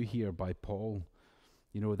called to do here by Paul.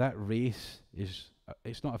 That race is,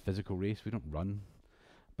 it's not a physical race, we don't run.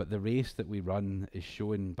 But the race that we run is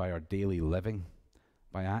shown by our daily living,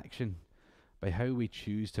 by action, by how we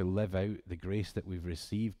choose to live out the grace that we've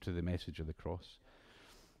received through the message of the cross.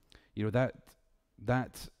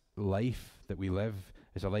 That life that we live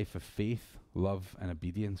is a life of faith, love, and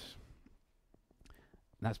obedience.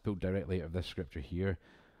 And that's pulled directly out of this scripture here.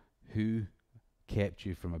 Who kept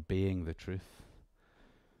you from obeying the truth?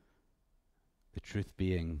 The truth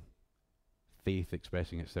being faith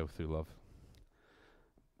expressing itself through love.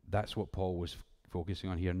 That's what Paul was focusing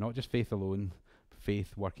on here. Not just faith alone, but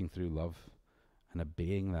faith working through love and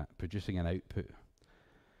obeying that, producing an output.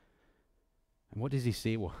 And what does he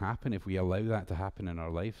say will happen if we allow that to happen in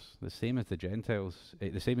our lives? The same as the Gentiles,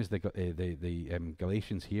 the same as the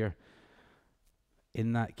Galatians here.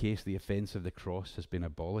 In that case, the offense of the cross has been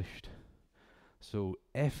abolished. So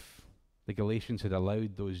if the Galatians had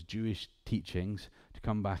allowed those Jewish teachings to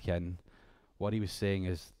come back in, what he was saying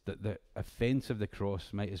is that the offense of the cross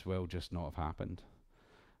might as well just not have happened,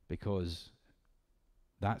 because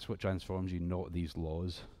that's what transforms you, not these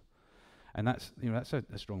laws. And that's a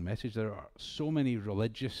strong message. There are so many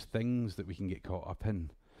religious things that we can get caught up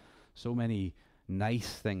in, so many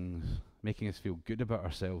nice things making us feel good about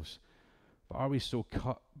ourselves. But are we so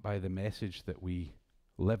cut by the message that we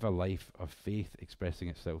live a life of faith expressing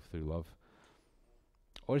itself through love?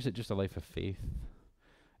 Or is it just a life of faith?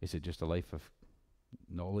 Is it just a life of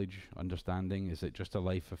knowledge, understanding? Is it just a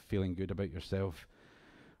life of feeling good about yourself?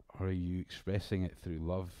 Or are you expressing it through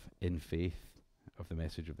love in faith of the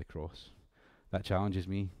message of the cross? That challenges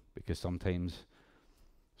me, because sometimes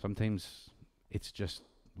it's just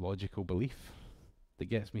logical belief that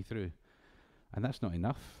gets me through. And that's not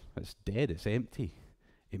enough. It's dead, it's empty.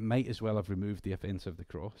 It might as well have removed the offense of the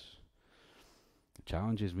cross. It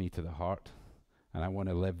challenges me to the heart, and I want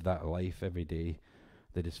to live that life every day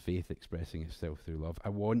that is faith expressing itself through love. I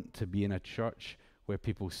want to be in a church where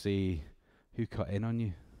people say, who cut in on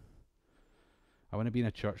you? I want to be in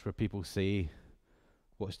a church where people say,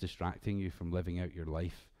 what's distracting you from living out your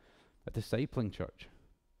life? A discipling church.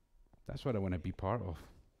 That's what I want to be part of.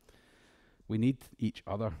 We need each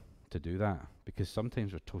other to do that, because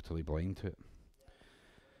sometimes we're totally blind to it.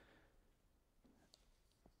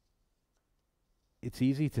 It's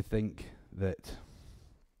easy to think that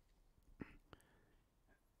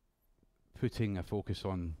putting a focus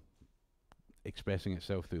on expressing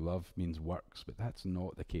itself through love means works, but that's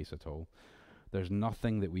not the case at all. There's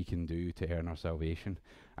nothing that we can do to earn our salvation.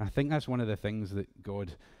 And I think that's one of the things that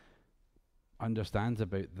God understands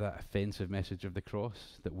about that offensive message of the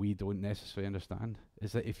cross that we don't necessarily understand,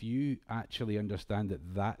 is that if you actually understand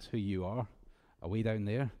that that's who you are, away down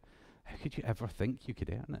there, how could you ever think you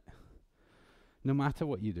could earn it? No matter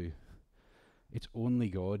what you do, it's only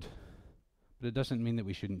God. But it doesn't mean that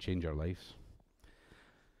we shouldn't change our lives.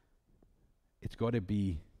 It's got to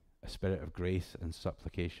be a spirit of grace and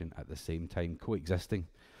supplication at the same time, coexisting.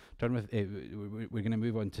 Turn with, we're going to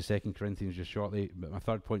move on to 2 Corinthians just shortly, but my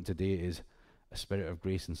third point today is a spirit of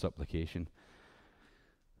grace and supplication.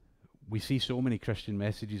 We see so many Christian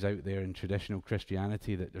messages out there in traditional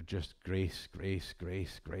Christianity that are just grace, grace,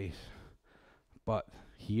 grace, grace. But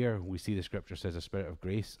here we see the scripture says a spirit of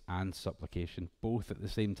grace and supplication, both at the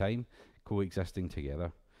same time, coexisting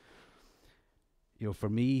together. For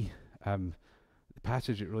me, the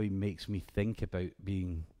passage that really makes me think about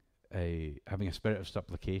having a spirit of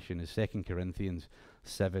supplication is 2 Corinthians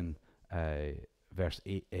 7, verse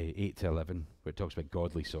 8 to 11, where it talks about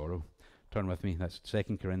godly sorrow. Turn with me, that's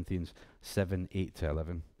 2 Corinthians 7, 8 to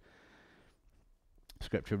 11.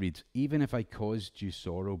 Scripture reads, "Even if I caused you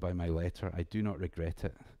sorrow by my letter, I do not regret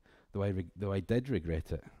it. Though I did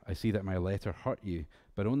regret it, I see that my letter hurt you,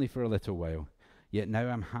 but only for a little while. Yet now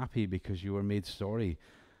I'm happy because you were made sorry,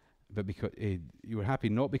 but because you were happy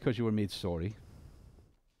not because you were made sorry,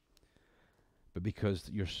 but because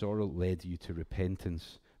your sorrow led you to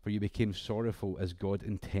repentance. For you became sorrowful as God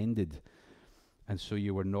intended, and so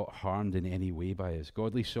you were not harmed in any way by us.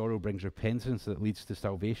 Godly sorrow brings repentance that leads to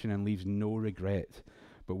salvation and leaves no regret,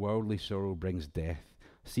 but worldly sorrow brings death.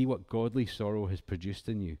 See what godly sorrow has produced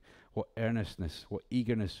in you, what earnestness, what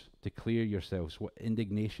eagerness to clear yourselves, what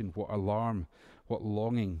indignation, what alarm, what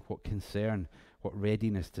longing, what concern, what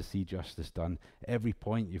readiness to see justice done. At every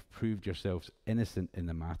point you've proved yourselves innocent in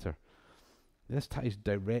the matter. This ties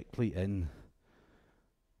directly in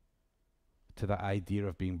to that idea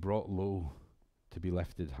of being brought low to be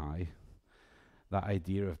lifted high. That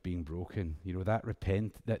idea of being broken,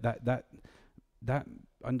 that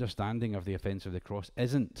understanding of the offense of the cross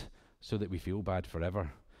isn't so that we feel bad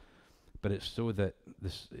forever, but it's so that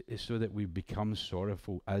we become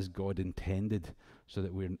sorrowful as God intended, so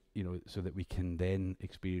that we can then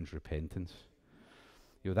experience repentance.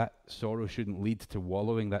 That sorrow shouldn't lead to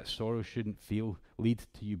wallowing. That sorrow shouldn't lead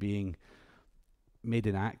to you being made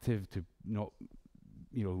inactive, to not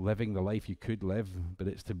living the life you could live, but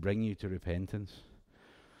it's to bring you to repentance.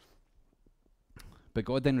 But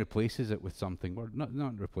God then replaces it with something. Or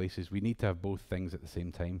not replaces, we need to have both things at the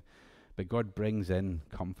same time. But God brings in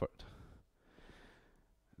comfort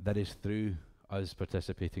that is through us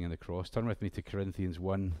participating in the cross. Turn with me to Corinthians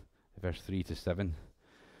 1, verse 3 to 7.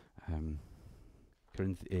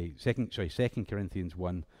 2 Corinthians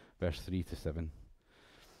 1, verse 3 to 7.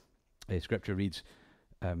 Scripture reads,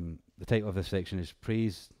 the title of this section is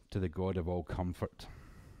Praise to the God of all comfort,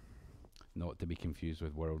 not to be confused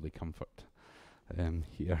with worldly comfort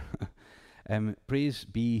here. Praise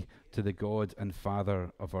be to the God and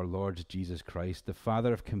Father of our Lord Jesus Christ, the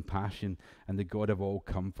Father of compassion and the God of all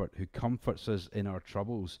comfort, who comforts us in our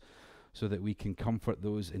troubles, so that we can comfort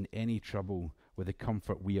those in any trouble with the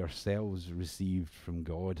comfort we ourselves received from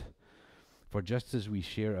God. For just as we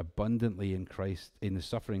share abundantly in Christ, in the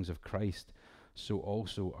sufferings of Christ, so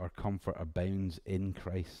also our comfort abounds in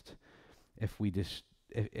Christ. If we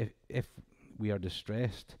are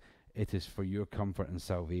distressed, it is for your comfort and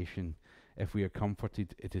salvation. If we are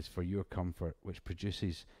comforted, it is for your comfort, which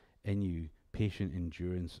produces in you patient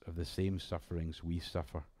endurance of the same sufferings we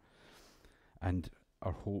suffer. And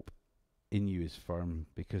our hope in you is firm,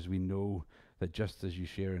 because we know that just as you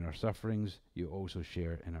share in our sufferings, you also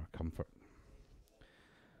share in our comfort.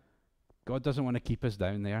 God doesn't want to keep us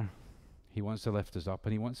down there. He wants to lift us up,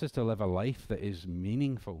 and he wants us to live a life that is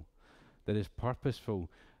meaningful, that is purposeful,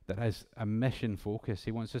 that has a mission focus.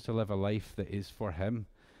 He wants us to live a life that is for him,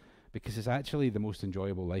 because it's actually the most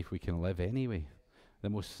enjoyable life we can live anyway, the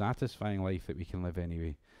most satisfying life that we can live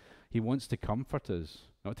anyway. He wants to comfort us,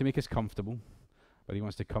 not to make us comfortable, but he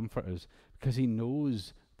wants to comfort us because he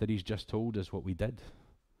knows that he's just told us what we did.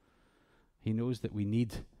 He knows that we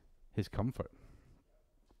need his comfort.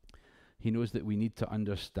 He knows that we need to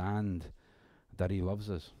understand that he loves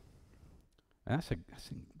us. And that's a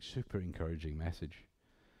super encouraging message.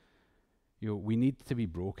 We need to be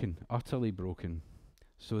broken, utterly broken,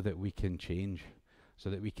 so that we can change, so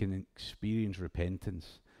that we can experience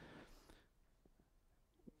repentance.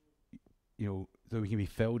 That we can be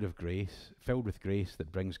filled with grace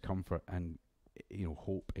that brings comfort and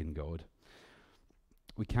hope in God.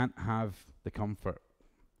 We can't have the comfort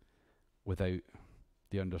without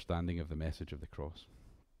the understanding of the message of the cross.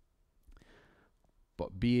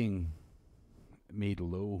 But being made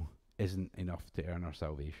low isn't enough to earn our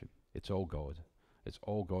salvation. It's all God. It's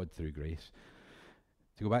all God through grace.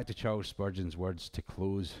 To go back to Charles Spurgeon's words to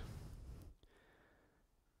close,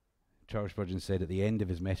 Charles Spurgeon said at the end of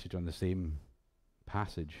his message on the same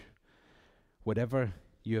passage, whether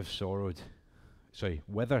you have sorrowed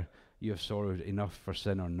enough for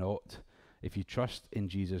sin or not, if you trust in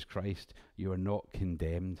Jesus Christ, you are not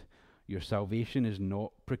condemned. Your salvation is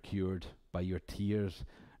not procured by your tears,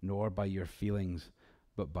 nor by your feelings,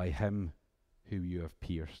 but by him whom you have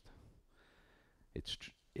pierced.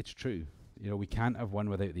 It's true. We can't have one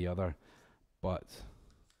without the other, but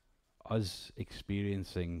us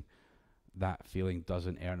experiencing that feeling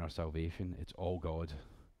doesn't earn our salvation. It's all God.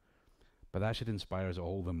 But that should inspire us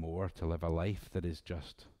all the more to live a life that is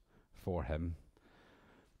just for him,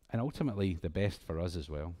 and ultimately the best for us as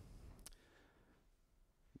well.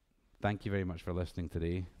 Thank you very much for listening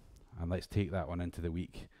today, and let's take that one into the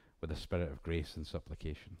week with a spirit of grace and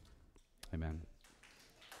supplication. Amen.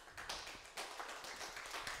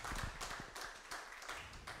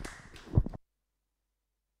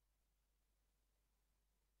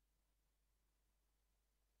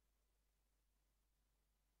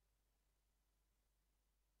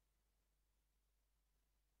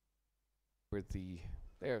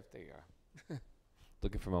 There you are.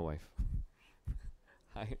 Looking for my wife.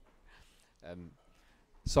 Hi.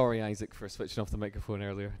 Sorry, Isaac, for switching off the microphone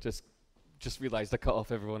earlier. Just realised I cut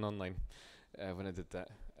off everyone online when I did that.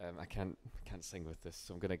 I can't sing with this,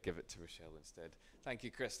 so I'm going to give it to Rochelle instead. Thank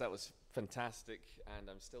you, Chris. That was fantastic, and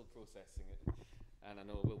I'm still processing it. And I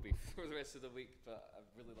know it will be for the rest of the week, but I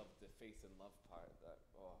really loved the faith and love part.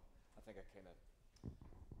 I think I kind of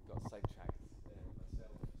got sidetracked myself, so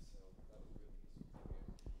that was really useful to hear.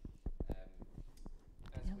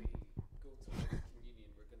 As we go towards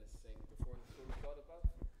communion, we're going to sing Before the Throne of God Above,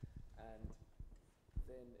 and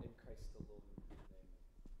then In Christ Alone, and then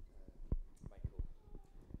Michael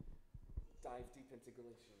dive deep into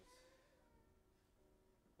Galatians.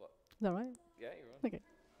 What? Is that right? Yeah, you're on. Okay.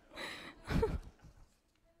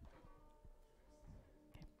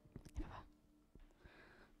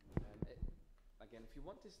 Again, if you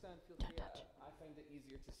want to stand, feel free. I find it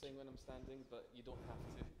easier to sing when I'm standing, but you don't have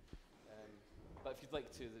to. But if you'd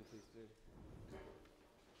like to, then please do.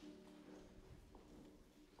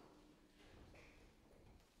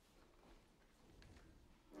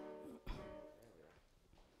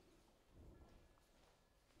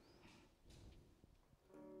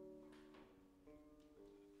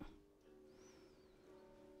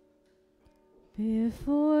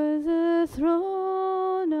 Before the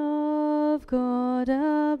throne of God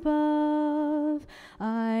above,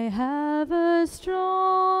 I have a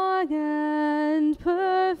strong and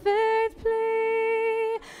perfect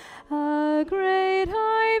plea, a great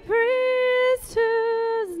high priest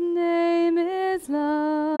whose name is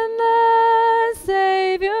love. And the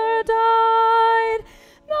Savior died,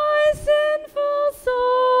 my sinful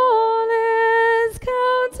soul is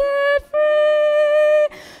counted free,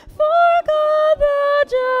 for God the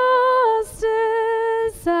just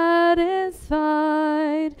is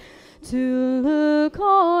satisfied to look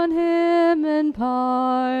on him and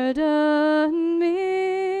pardon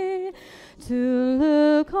me, to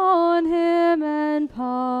look on him and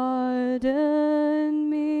pardon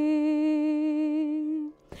me.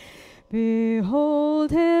 Behold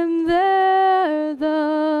him there,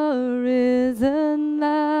 the risen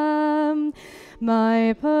Lamb,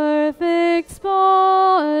 my perfect,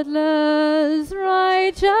 spotless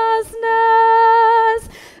righteousness,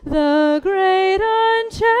 the great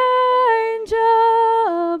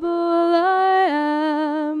unchangeable I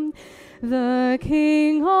am, the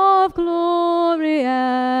King of glory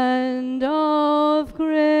and of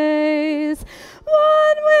grace,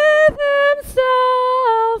 one with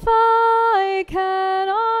himself I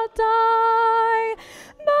cannot die,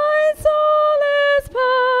 my soul is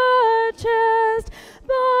purchased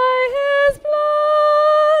by his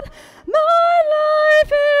blood, my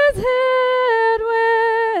life is hid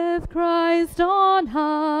with Christ on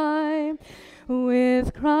high,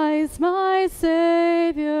 with Christ my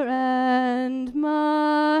Savior and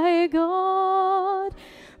my God,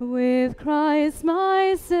 with Christ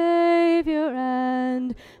my Savior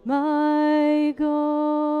and my God.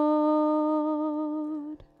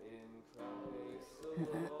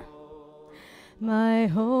 My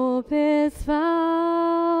hope is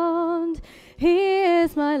found, he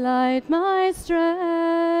is my light, my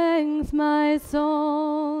strength, my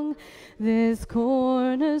song, this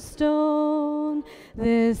cornerstone,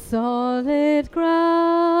 this solid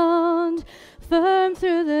ground, firm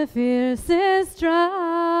through the fiercest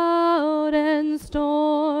drought and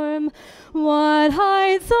storm. What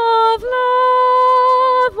heights of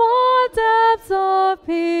love, what depths of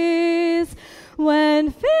peace,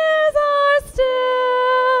 when fears are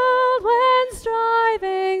stilled, when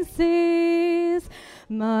striving cease.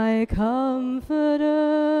 My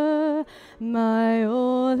comforter, my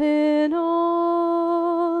all in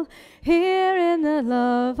all, here in the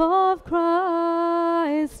love of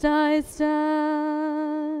Christ I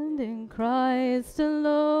stand, in Christ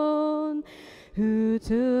alone, who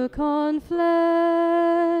took on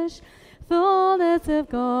flesh, fullness of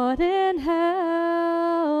God in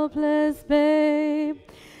helpless babe,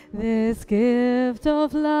 this gift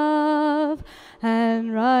of love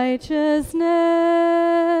and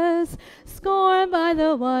righteousness, scorned by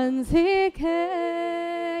the ones he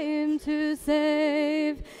came to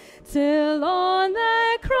save, till on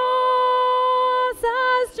the cross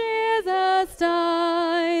as Jesus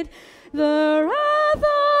died, the wrath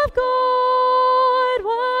of God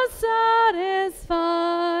was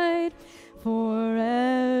satisfied, for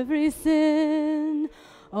every sin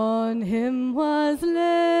on him was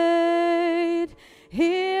laid.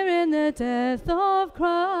 Here in the death of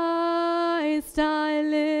Christ I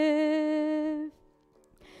live.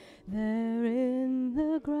 There in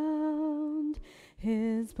the ground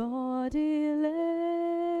his body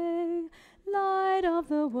lay, light of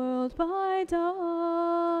the world by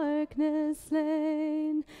darkness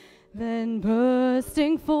slain. Then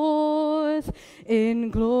bursting forth in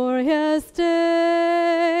glorious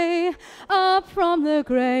day, up from the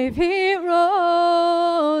grave he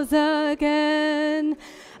rose again.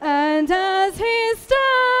 And as he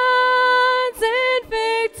stands in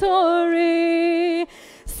victory,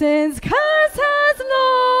 sin's curse has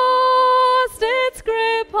lost its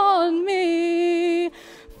grip on me,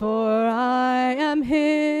 for I am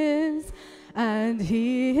his and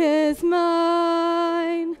he is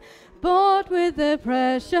mine, bought with the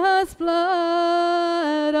precious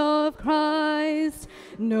blood of Christ.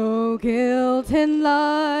 No guilt in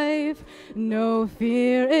life, no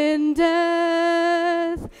fear in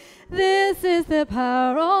death. This is the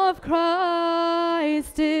power of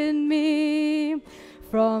Christ in me.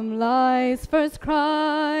 From life's first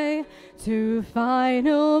cry to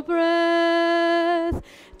final breath,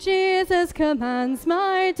 Jesus commands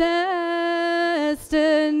my destiny.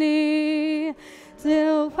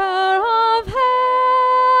 Till power of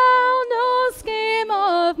hell, no scheme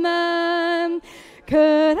of man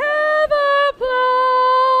could ever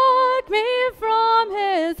pluck me from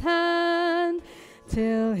his hand,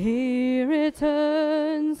 till he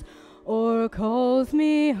returns or calls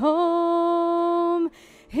me home.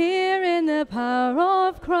 Here in the power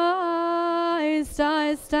of Christ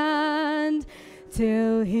I stand,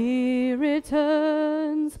 till he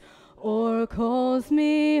returns or calls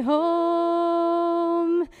me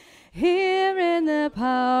home. Here in the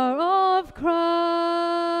power of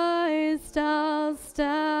Christ I'll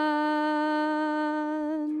stand.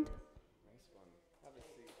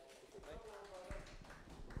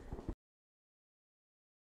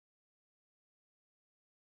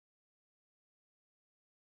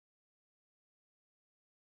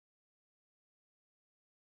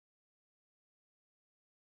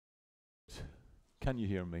 Can you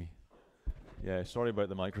hear me? Yeah, sorry about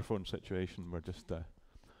the microphone situation. We're just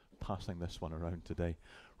passing this one around today.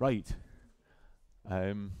 Right.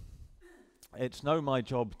 It's now my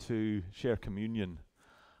job to share communion,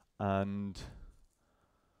 and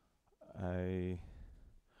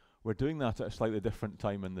we're doing that at a slightly different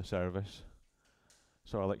time in the service,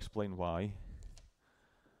 so I'll explain why.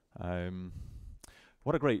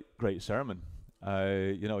 What a great sermon.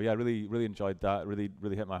 Really enjoyed that. Really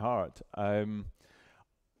hit my heart.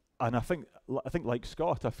 And I think like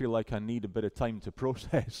Scott, I feel like I need a bit of time to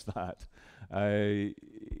process that.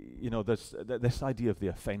 This idea of the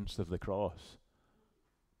offense of the cross.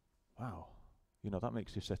 Wow, that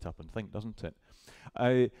makes you sit up and think, doesn't it?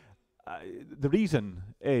 The reason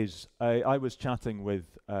is I was chatting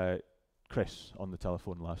with Chris on the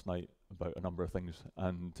telephone last night about a number of things,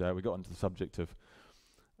 and we got onto the subject of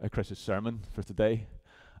Chris's sermon for today,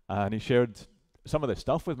 and he shared some of this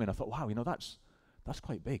stuff with me, and I thought, wow, that's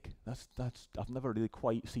quite big. That's I've never really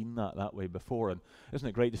quite seen that way before. And isn't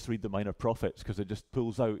it great just to read the minor prophets, because it just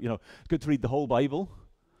pulls out, it's good to read the whole Bible,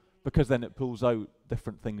 because then it pulls out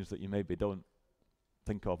different things that you maybe don't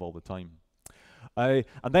think of all the time. And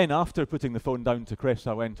then after putting the phone down to Chris,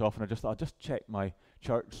 I went off and I'll just check my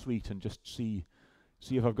church suite and just see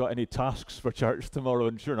if I've got any tasks for church tomorrow.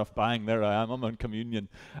 And sure enough, bang, there I am. I'm on communion.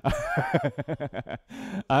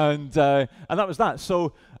 and that was that.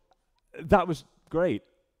 So that was great.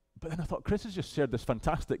 But then I thought, Chris has just shared this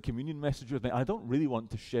fantastic communion message with me. I don't really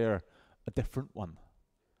want to share a different one,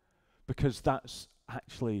 because that's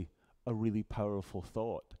actually a really powerful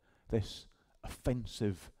thought, this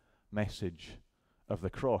offensive message of the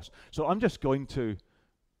cross. So I'm just going to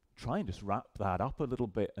try and just wrap that up a little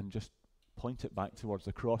bit and just point it back towards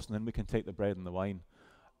the cross, and then we can take the bread and the wine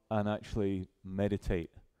and actually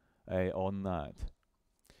meditate on that.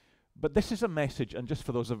 But this is a message, and just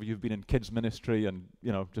for those of you who've been in kids ministry, and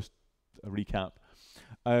just a recap,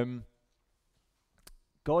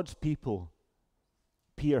 God's people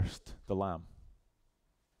pierced the Lamb,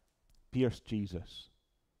 pierced Jesus,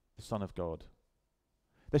 the Son of God.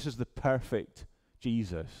 This is the perfect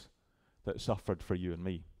Jesus that suffered for you and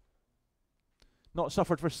me. Not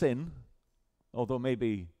suffered for sin, although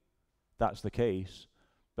maybe that's the case,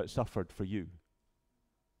 but suffered for you.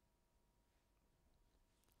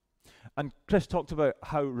 And Chris talked about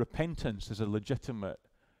how repentance is a legitimate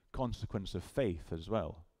consequence of faith as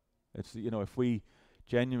well. It's, if we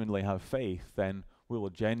genuinely have faith, then we will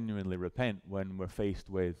genuinely repent when we're faced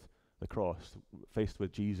with the cross, faced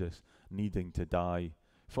with Jesus needing to die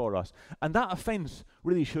for us. And that offense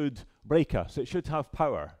really should break us. It should have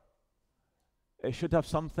power. It should have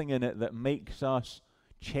something in it that makes us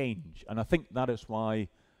change. And I think that is why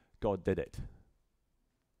God did it.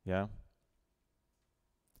 Yeah?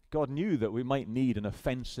 God knew that we might need an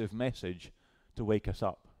offensive message to wake us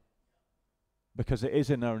up. Because it is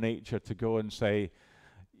in our nature to go and say,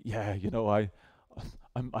 yeah,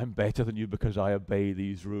 I'm better than you because I obey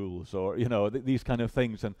these rules, or these kind of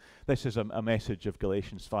things. And this is a message of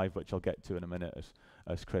Galatians 5, which I'll get to in a minute,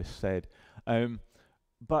 as Chris said.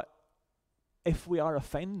 But if we are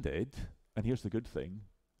offended, and here's the good thing,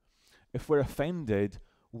 if we're offended,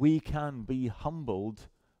 we can be humbled,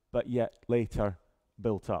 but yet later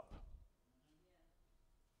built up.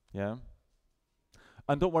 Yeah?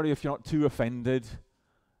 And don't worry if you're not too offended.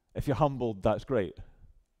 If you're humbled, that's great.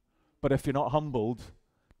 But if you're not humbled,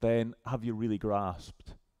 then have you really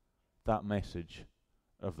grasped that message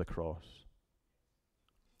of the cross?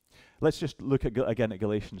 Let's just look again at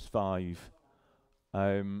Galatians 5.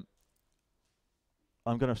 I'm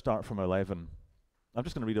going to start from 11. I'm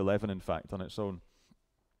just going to read 11, in fact, on its own.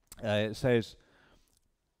 It says,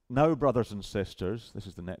 "Now, brothers and sisters," this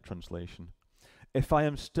is the Net translation, "if I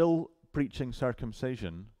am still preaching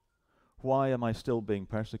circumcision, why am I still being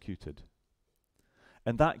persecuted?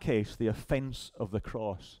 In that case, the offense of the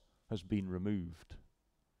cross has been removed."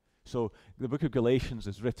 So the book of Galatians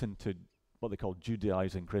is written to what they call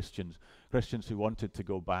Judaizing Christians who wanted to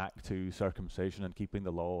go back to circumcision and keeping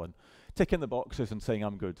the law and ticking the boxes and saying,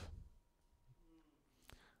 I'm good.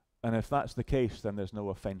 And if that's the case, then there's no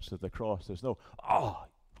offense of the cross. There's no,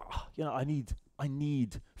 I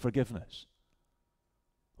need forgiveness.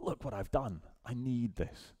 Look what I've done. I need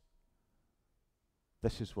this.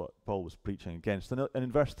 This is what Paul was preaching against. And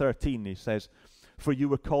in verse 13 he says, "For you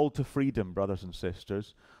were called to freedom, brothers and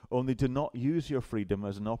sisters, only do not use your freedom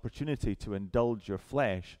as an opportunity to indulge your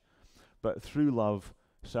flesh, but through love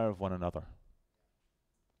serve one another.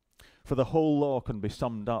 For the whole law can be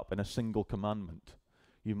summed up in a single commandment.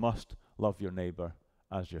 You must love your neighbor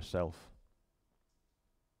as yourself."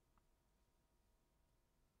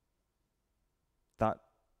 That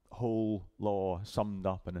whole law summed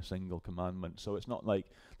up in a single commandment. So it's not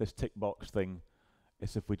like this tick box thing.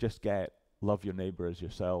 It's if we just get love your neighbor as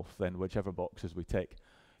yourself, then whichever boxes we tick,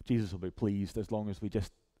 Jesus will be pleased as long as we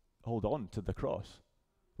just hold on to the cross,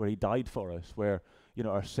 where he died for us, where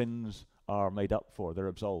our sins are made up for, they're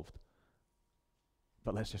absolved.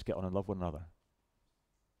 But let's just get on and love one another.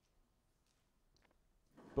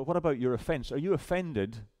 But what about your offense? Are you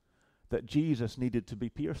offended that Jesus needed to be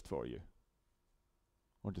pierced for you?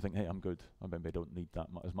 Or do you think, hey, I'm good, I maybe don't need that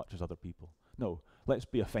as much as other people? No, let's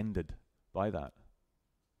be offended by that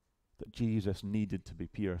Jesus needed to be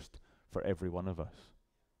pierced for every one of us.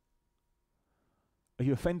 Are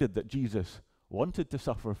you offended that Jesus wanted to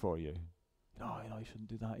suffer for you? No, you shouldn't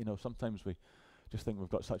do that. Sometimes we just think we've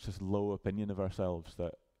got such this low opinion of ourselves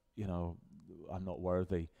that, I'm not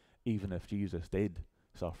worthy, even if Jesus did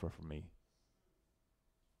suffer for me.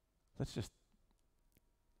 Let's just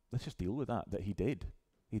deal with that he did.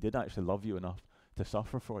 He did actually love you enough to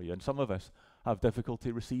suffer for you. And some of us have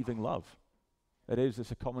difficulty receiving love.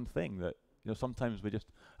 It's a common thing that, sometimes we just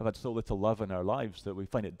have had so little love in our lives that we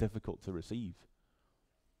find it difficult to receive.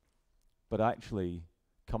 But actually,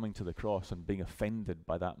 coming to the cross and being offended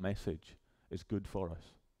by that message is good for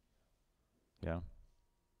us. Yeah?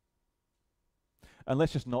 And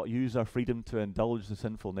let's just not use our freedom to indulge the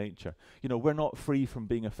sinful nature. We're not free from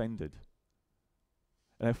being offended.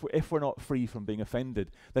 And if we're not free from being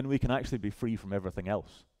offended, then we can actually be free from everything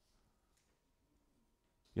else.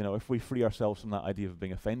 If we free ourselves from that idea of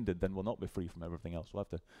being offended, then we'll not be free from everything else. We'll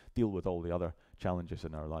have to deal with all the other challenges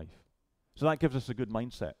in our life. So that gives us a good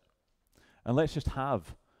mindset. And let's just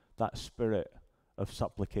have that spirit of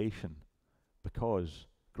supplication, because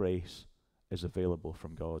grace is available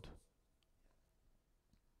from God.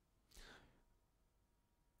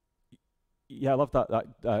 Yeah, I love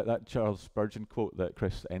that Charles Spurgeon quote that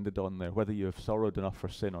Chris ended on there. Whether you have sorrowed enough for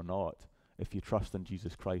sin or not, if you trust in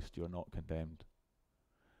Jesus Christ, you are not condemned.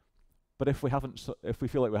 But if we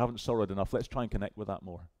feel like we haven't sorrowed enough, let's try and connect with that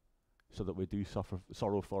more, so that we do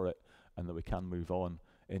sorrow for it, and that we can move on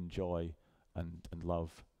in joy and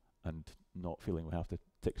love, and not feeling we have to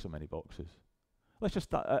tick so many boxes. Let's just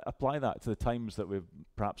apply that to the times that we've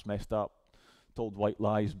perhaps messed up, told white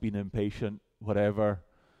lies, been impatient, whatever.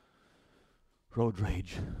 Road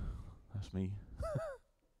rage. That's me.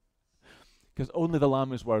 Because only the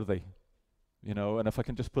Lamb is worthy. And if I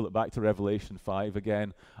can just pull it back to Revelation 5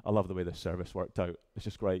 again, I love the way this service worked out. It's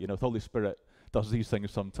just great. The Holy Spirit does these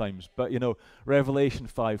things sometimes. But, Revelation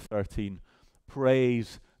 5:13,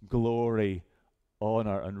 praise, glory,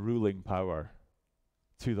 honor, and ruling power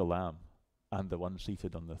to the Lamb and the one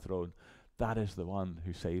seated on the throne. That is the one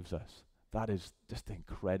who saves us. That is just an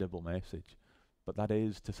incredible message. But that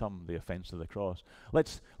is, to some, the offense of the cross.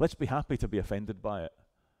 Let's be happy to be offended by it,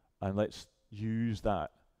 and let's use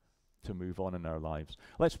that to move on in our lives.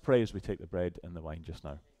 Let's pray as we take the bread and the wine just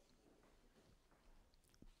now.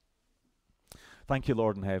 thank you,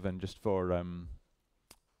 Lord in heaven, just for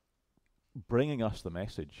bringing us the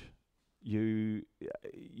message. You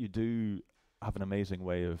do have an amazing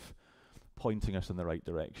way of pointing us in the right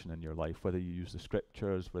direction in your life, whether you use the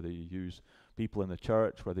scriptures, whether you use people in the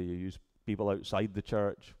church, whether you use people outside the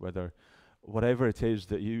church, whatever it is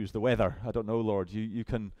that you use, the weather, I don't know, Lord, you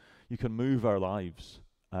can move our lives,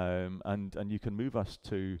 and you can move us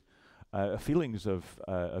to feelings of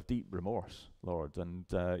deep remorse, Lord, and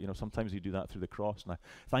sometimes you do that through the cross, and I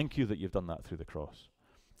thank you that you've done that through the cross.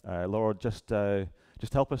 Lord, just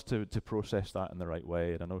help us to process that in the right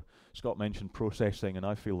way. And I know Scott mentioned processing, and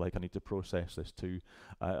I feel like I need to process this too.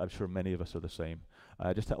 I'm sure many of us are the same.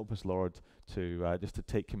 Just help us, Lord, to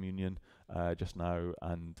take communion just now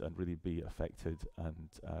and really be affected and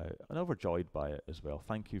overjoyed by it as well.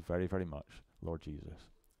 Thank you very, very much, Lord Jesus.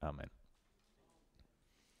 Amen.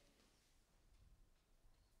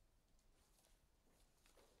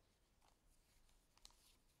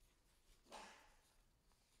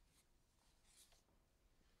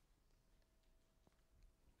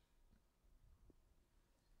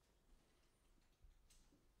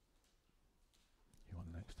 You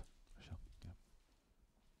want next, Michelle? Yeah.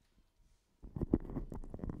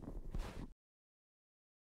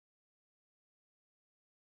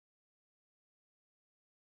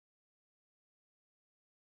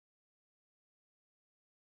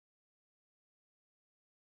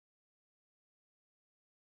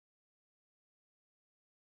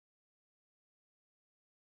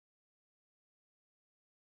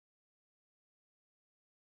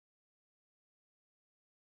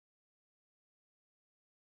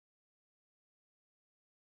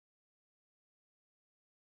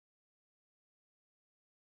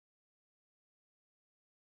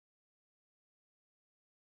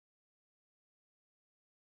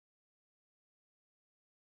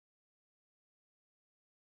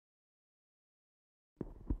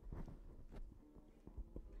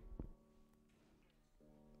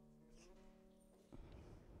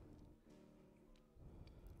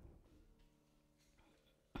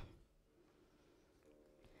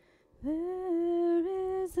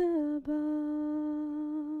 There is a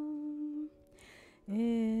balm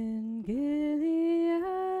in Gilead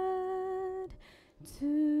to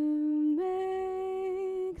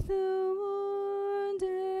make the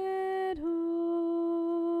wounded whole.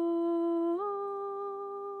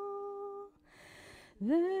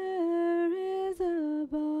 There is a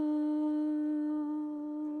balm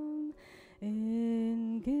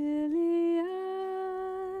in Gilead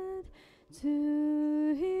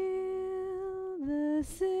to heal the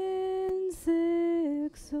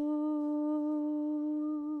sin-sick soul.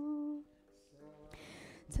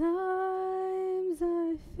 Times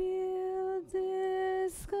I feel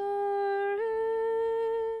discouraged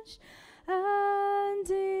and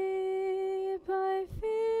deep I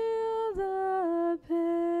feel the pain.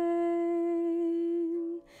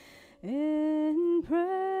 In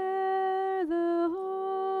prayer the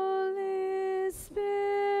Holy Spirit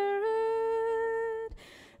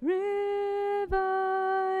revives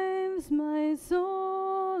my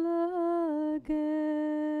soul again.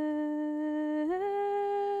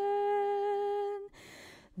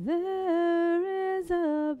 There is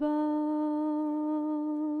a balm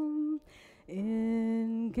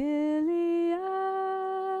in Gilead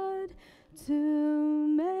to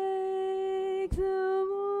make the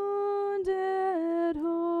wounded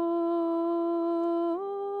whole.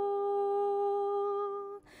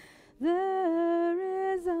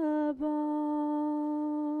 There is a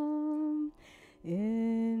balm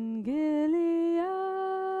in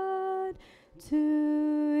Gilead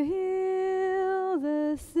to heal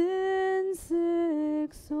the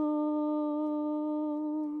sin-sick soul.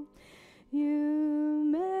 You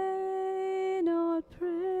may not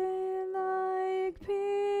pray like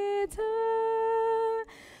Peter,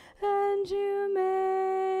 and you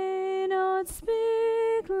may not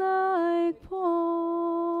speak like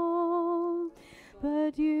Paul,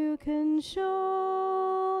 but you can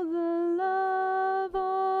show the love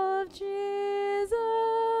of Jesus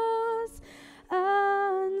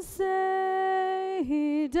and say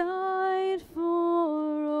he died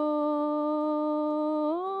for all.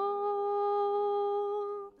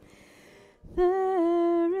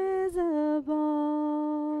 There is a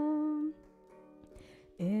balm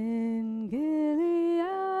in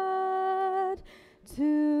Gilead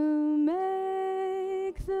to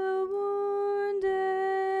make the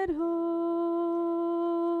wounded whole.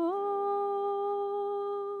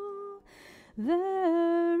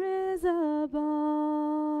 There is a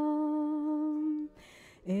balm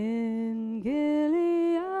in Gilead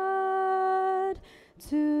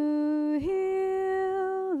to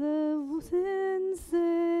heal the sin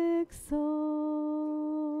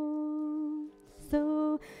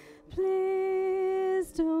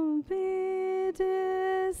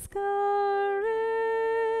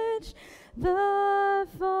The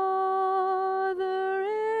Father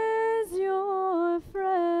is your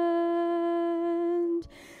friend,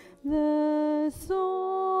 the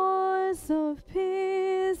source of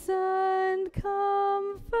peace and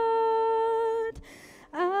comfort,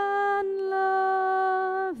 and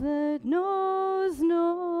love that knows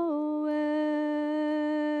no end.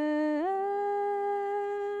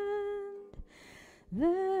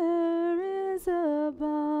 There is a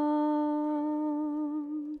balm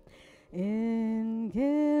in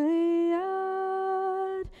Gilead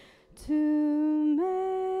to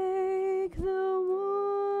make the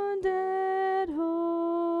wounded whole.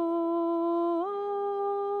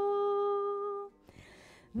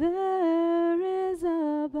 There is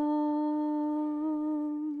a balm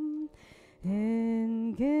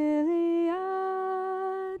in Gilead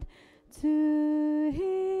to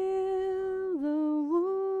heal the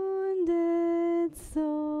wounded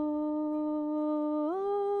soul.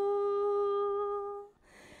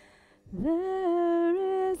 There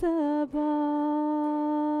is a balm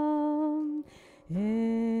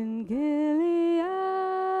in Gilead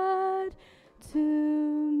to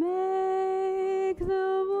make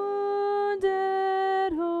the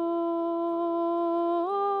wounded whole.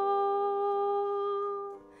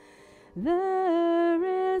 There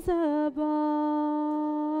is a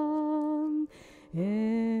balm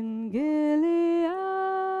in Gilead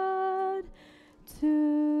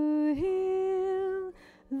to heal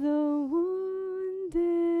the wounded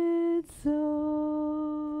soul.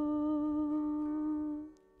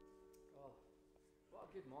 Oh, what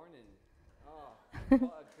a good morning. Oh,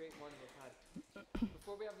 what a great morning we've had.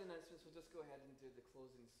 Before we have the announcements, we'll just go ahead and do the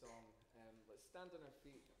closing song. Let's stand on our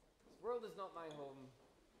feet. This world is not my home,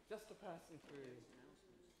 just a passing through.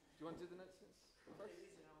 Do you want to do the announcements first?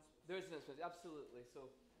 There is announcements, absolutely. So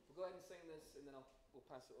we'll go ahead and sing this, and then we'll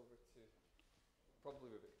pass it over to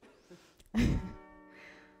probably Ruby.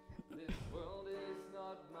 This world is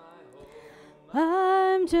not my home.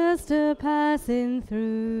 I'm just a passing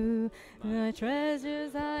through. My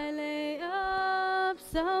treasures I lay up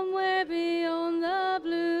somewhere beyond the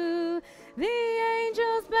blue. The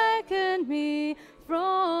angels beckon me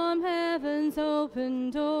from heaven's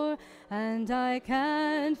open door, and I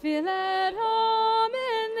can't feel at home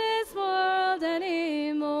in this world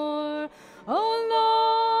anymore. Oh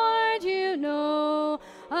Lord, you know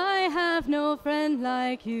I have no friend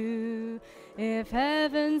like you. If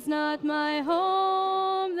heaven's not my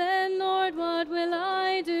home, then Lord, what will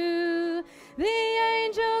I do? The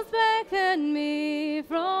angels beckon me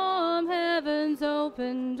from heaven's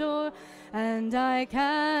open door, and I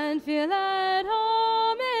can't feel at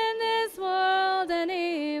home in this world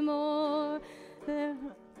anymore.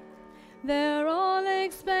 They're all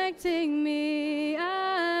expecting me,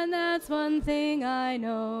 and that's one thing I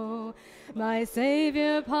know. My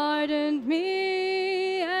Savior pardoned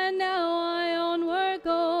me, and now I onward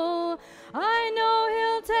go. I know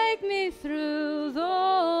He'll take me through,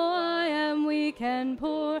 though I am weak and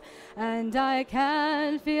poor, and I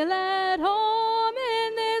can't feel at home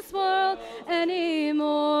in this world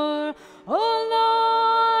anymore.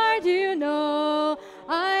 Oh Lord, you know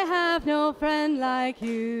I have no friend like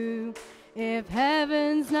you. If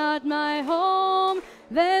heaven's not my home,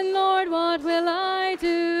 then Lord, what will I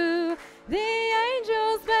do? The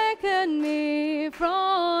angels beckon me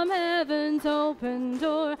from heaven's open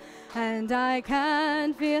door, and I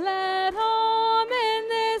can't feel at home in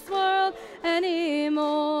this world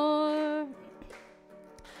anymore.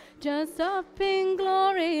 Just up in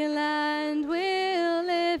glory land we'll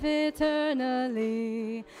live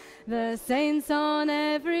eternally. The saints on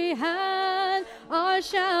every hand are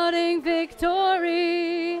shouting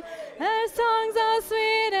victory. Their songs of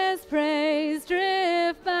sweetest praise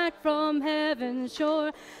drift back from heaven's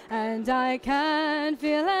shore, and I can't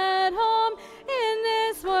feel at home in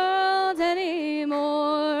this world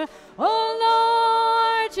anymore. Oh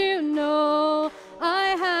Lord, you know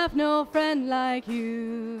I have no friend like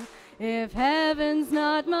you. If heaven's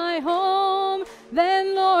not my home,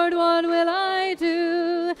 then Lord, what will I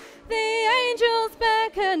do? The angels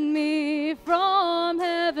beckon me from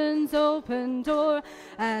heaven's open door,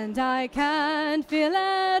 and I can't feel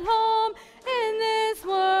at home in this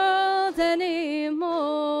world anymore.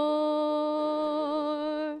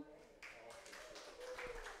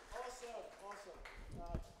 Awesome.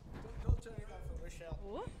 Don't turn it on for Rochelle.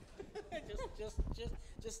 What?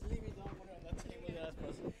 just leave it on the table there.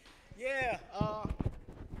 Yeah.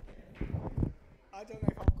 I don't know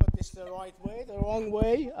if I've got this the right way, the wrong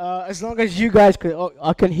way. As long as you guys could,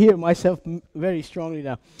 I can hear myself very strongly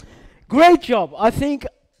now. Great job. I think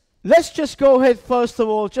let's just go ahead first of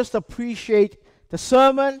all, just appreciate the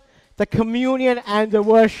sermon, the communion, and the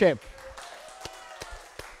worship.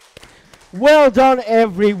 Well done,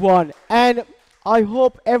 everyone. And I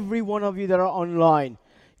hope every one of you that are online,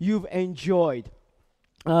 you've enjoyed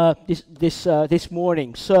this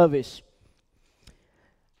morning service.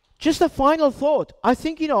 Just a final thought. I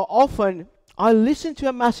think, often I listen to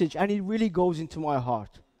a message and it really goes into my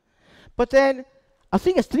heart. But then I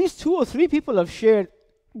think at least 2 or 3 people have shared,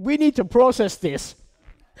 we need to process this.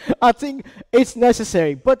 I think it's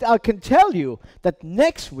necessary. But I can tell you that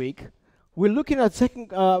next week we're looking at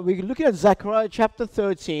Zechariah chapter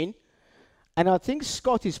 13, and I think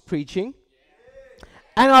Scott is preaching.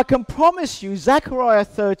 And I can promise you, Zechariah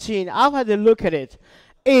 13, I've had a look at it.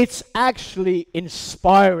 It's actually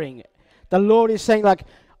inspiring. The Lord is saying, like,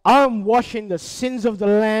 I'm washing the sins of the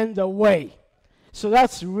land away. So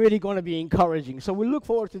that's really going to be encouraging. So we look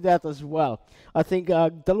forward to that as well. I think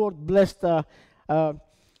the Lord blessed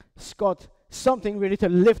Scott, something really to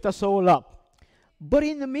lift us all up. But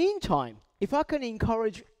in the meantime, if I can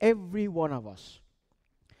encourage every one of us,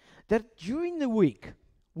 that during the week,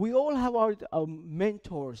 we all have our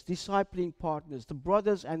mentors, discipling partners, the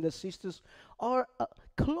brothers and the sisters are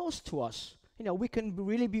close to us. We can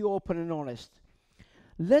really be open and honest.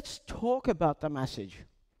 Let's talk about the message.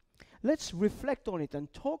 Let's reflect on it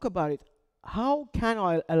and talk about it. How can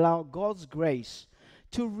I allow God's grace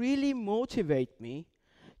to really motivate me,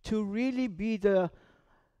 to really be the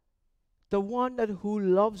one who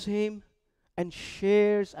loves Him and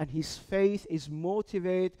shares, and his faith is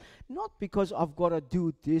motivated, not because I've got to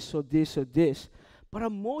do this or this or this, but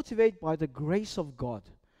I'm motivated by the grace of God,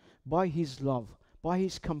 by His love, by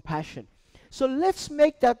His compassion. So let's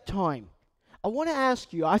make that time. I want to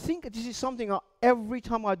ask you, I think this is something every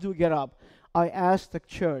time I do get up, I ask the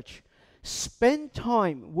church, spend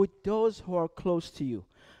time with those who are close to you.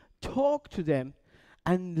 Talk to them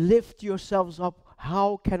and lift yourselves up.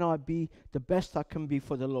 How can I be the best I can be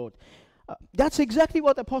for the Lord? That's exactly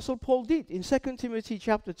what Apostle Paul did in 2 Timothy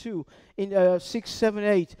chapter 2, in 6, 7,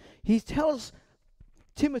 8. He tells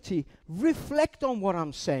Timothy, reflect on what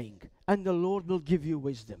I'm saying, and the Lord will give you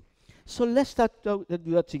wisdom. So let's do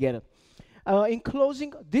that together. In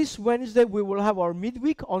closing, this Wednesday we will have our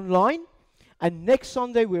midweek online, and next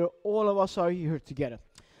Sunday all of us are here together.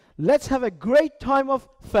 Let's have a great time of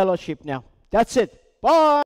fellowship now. That's it. Bye.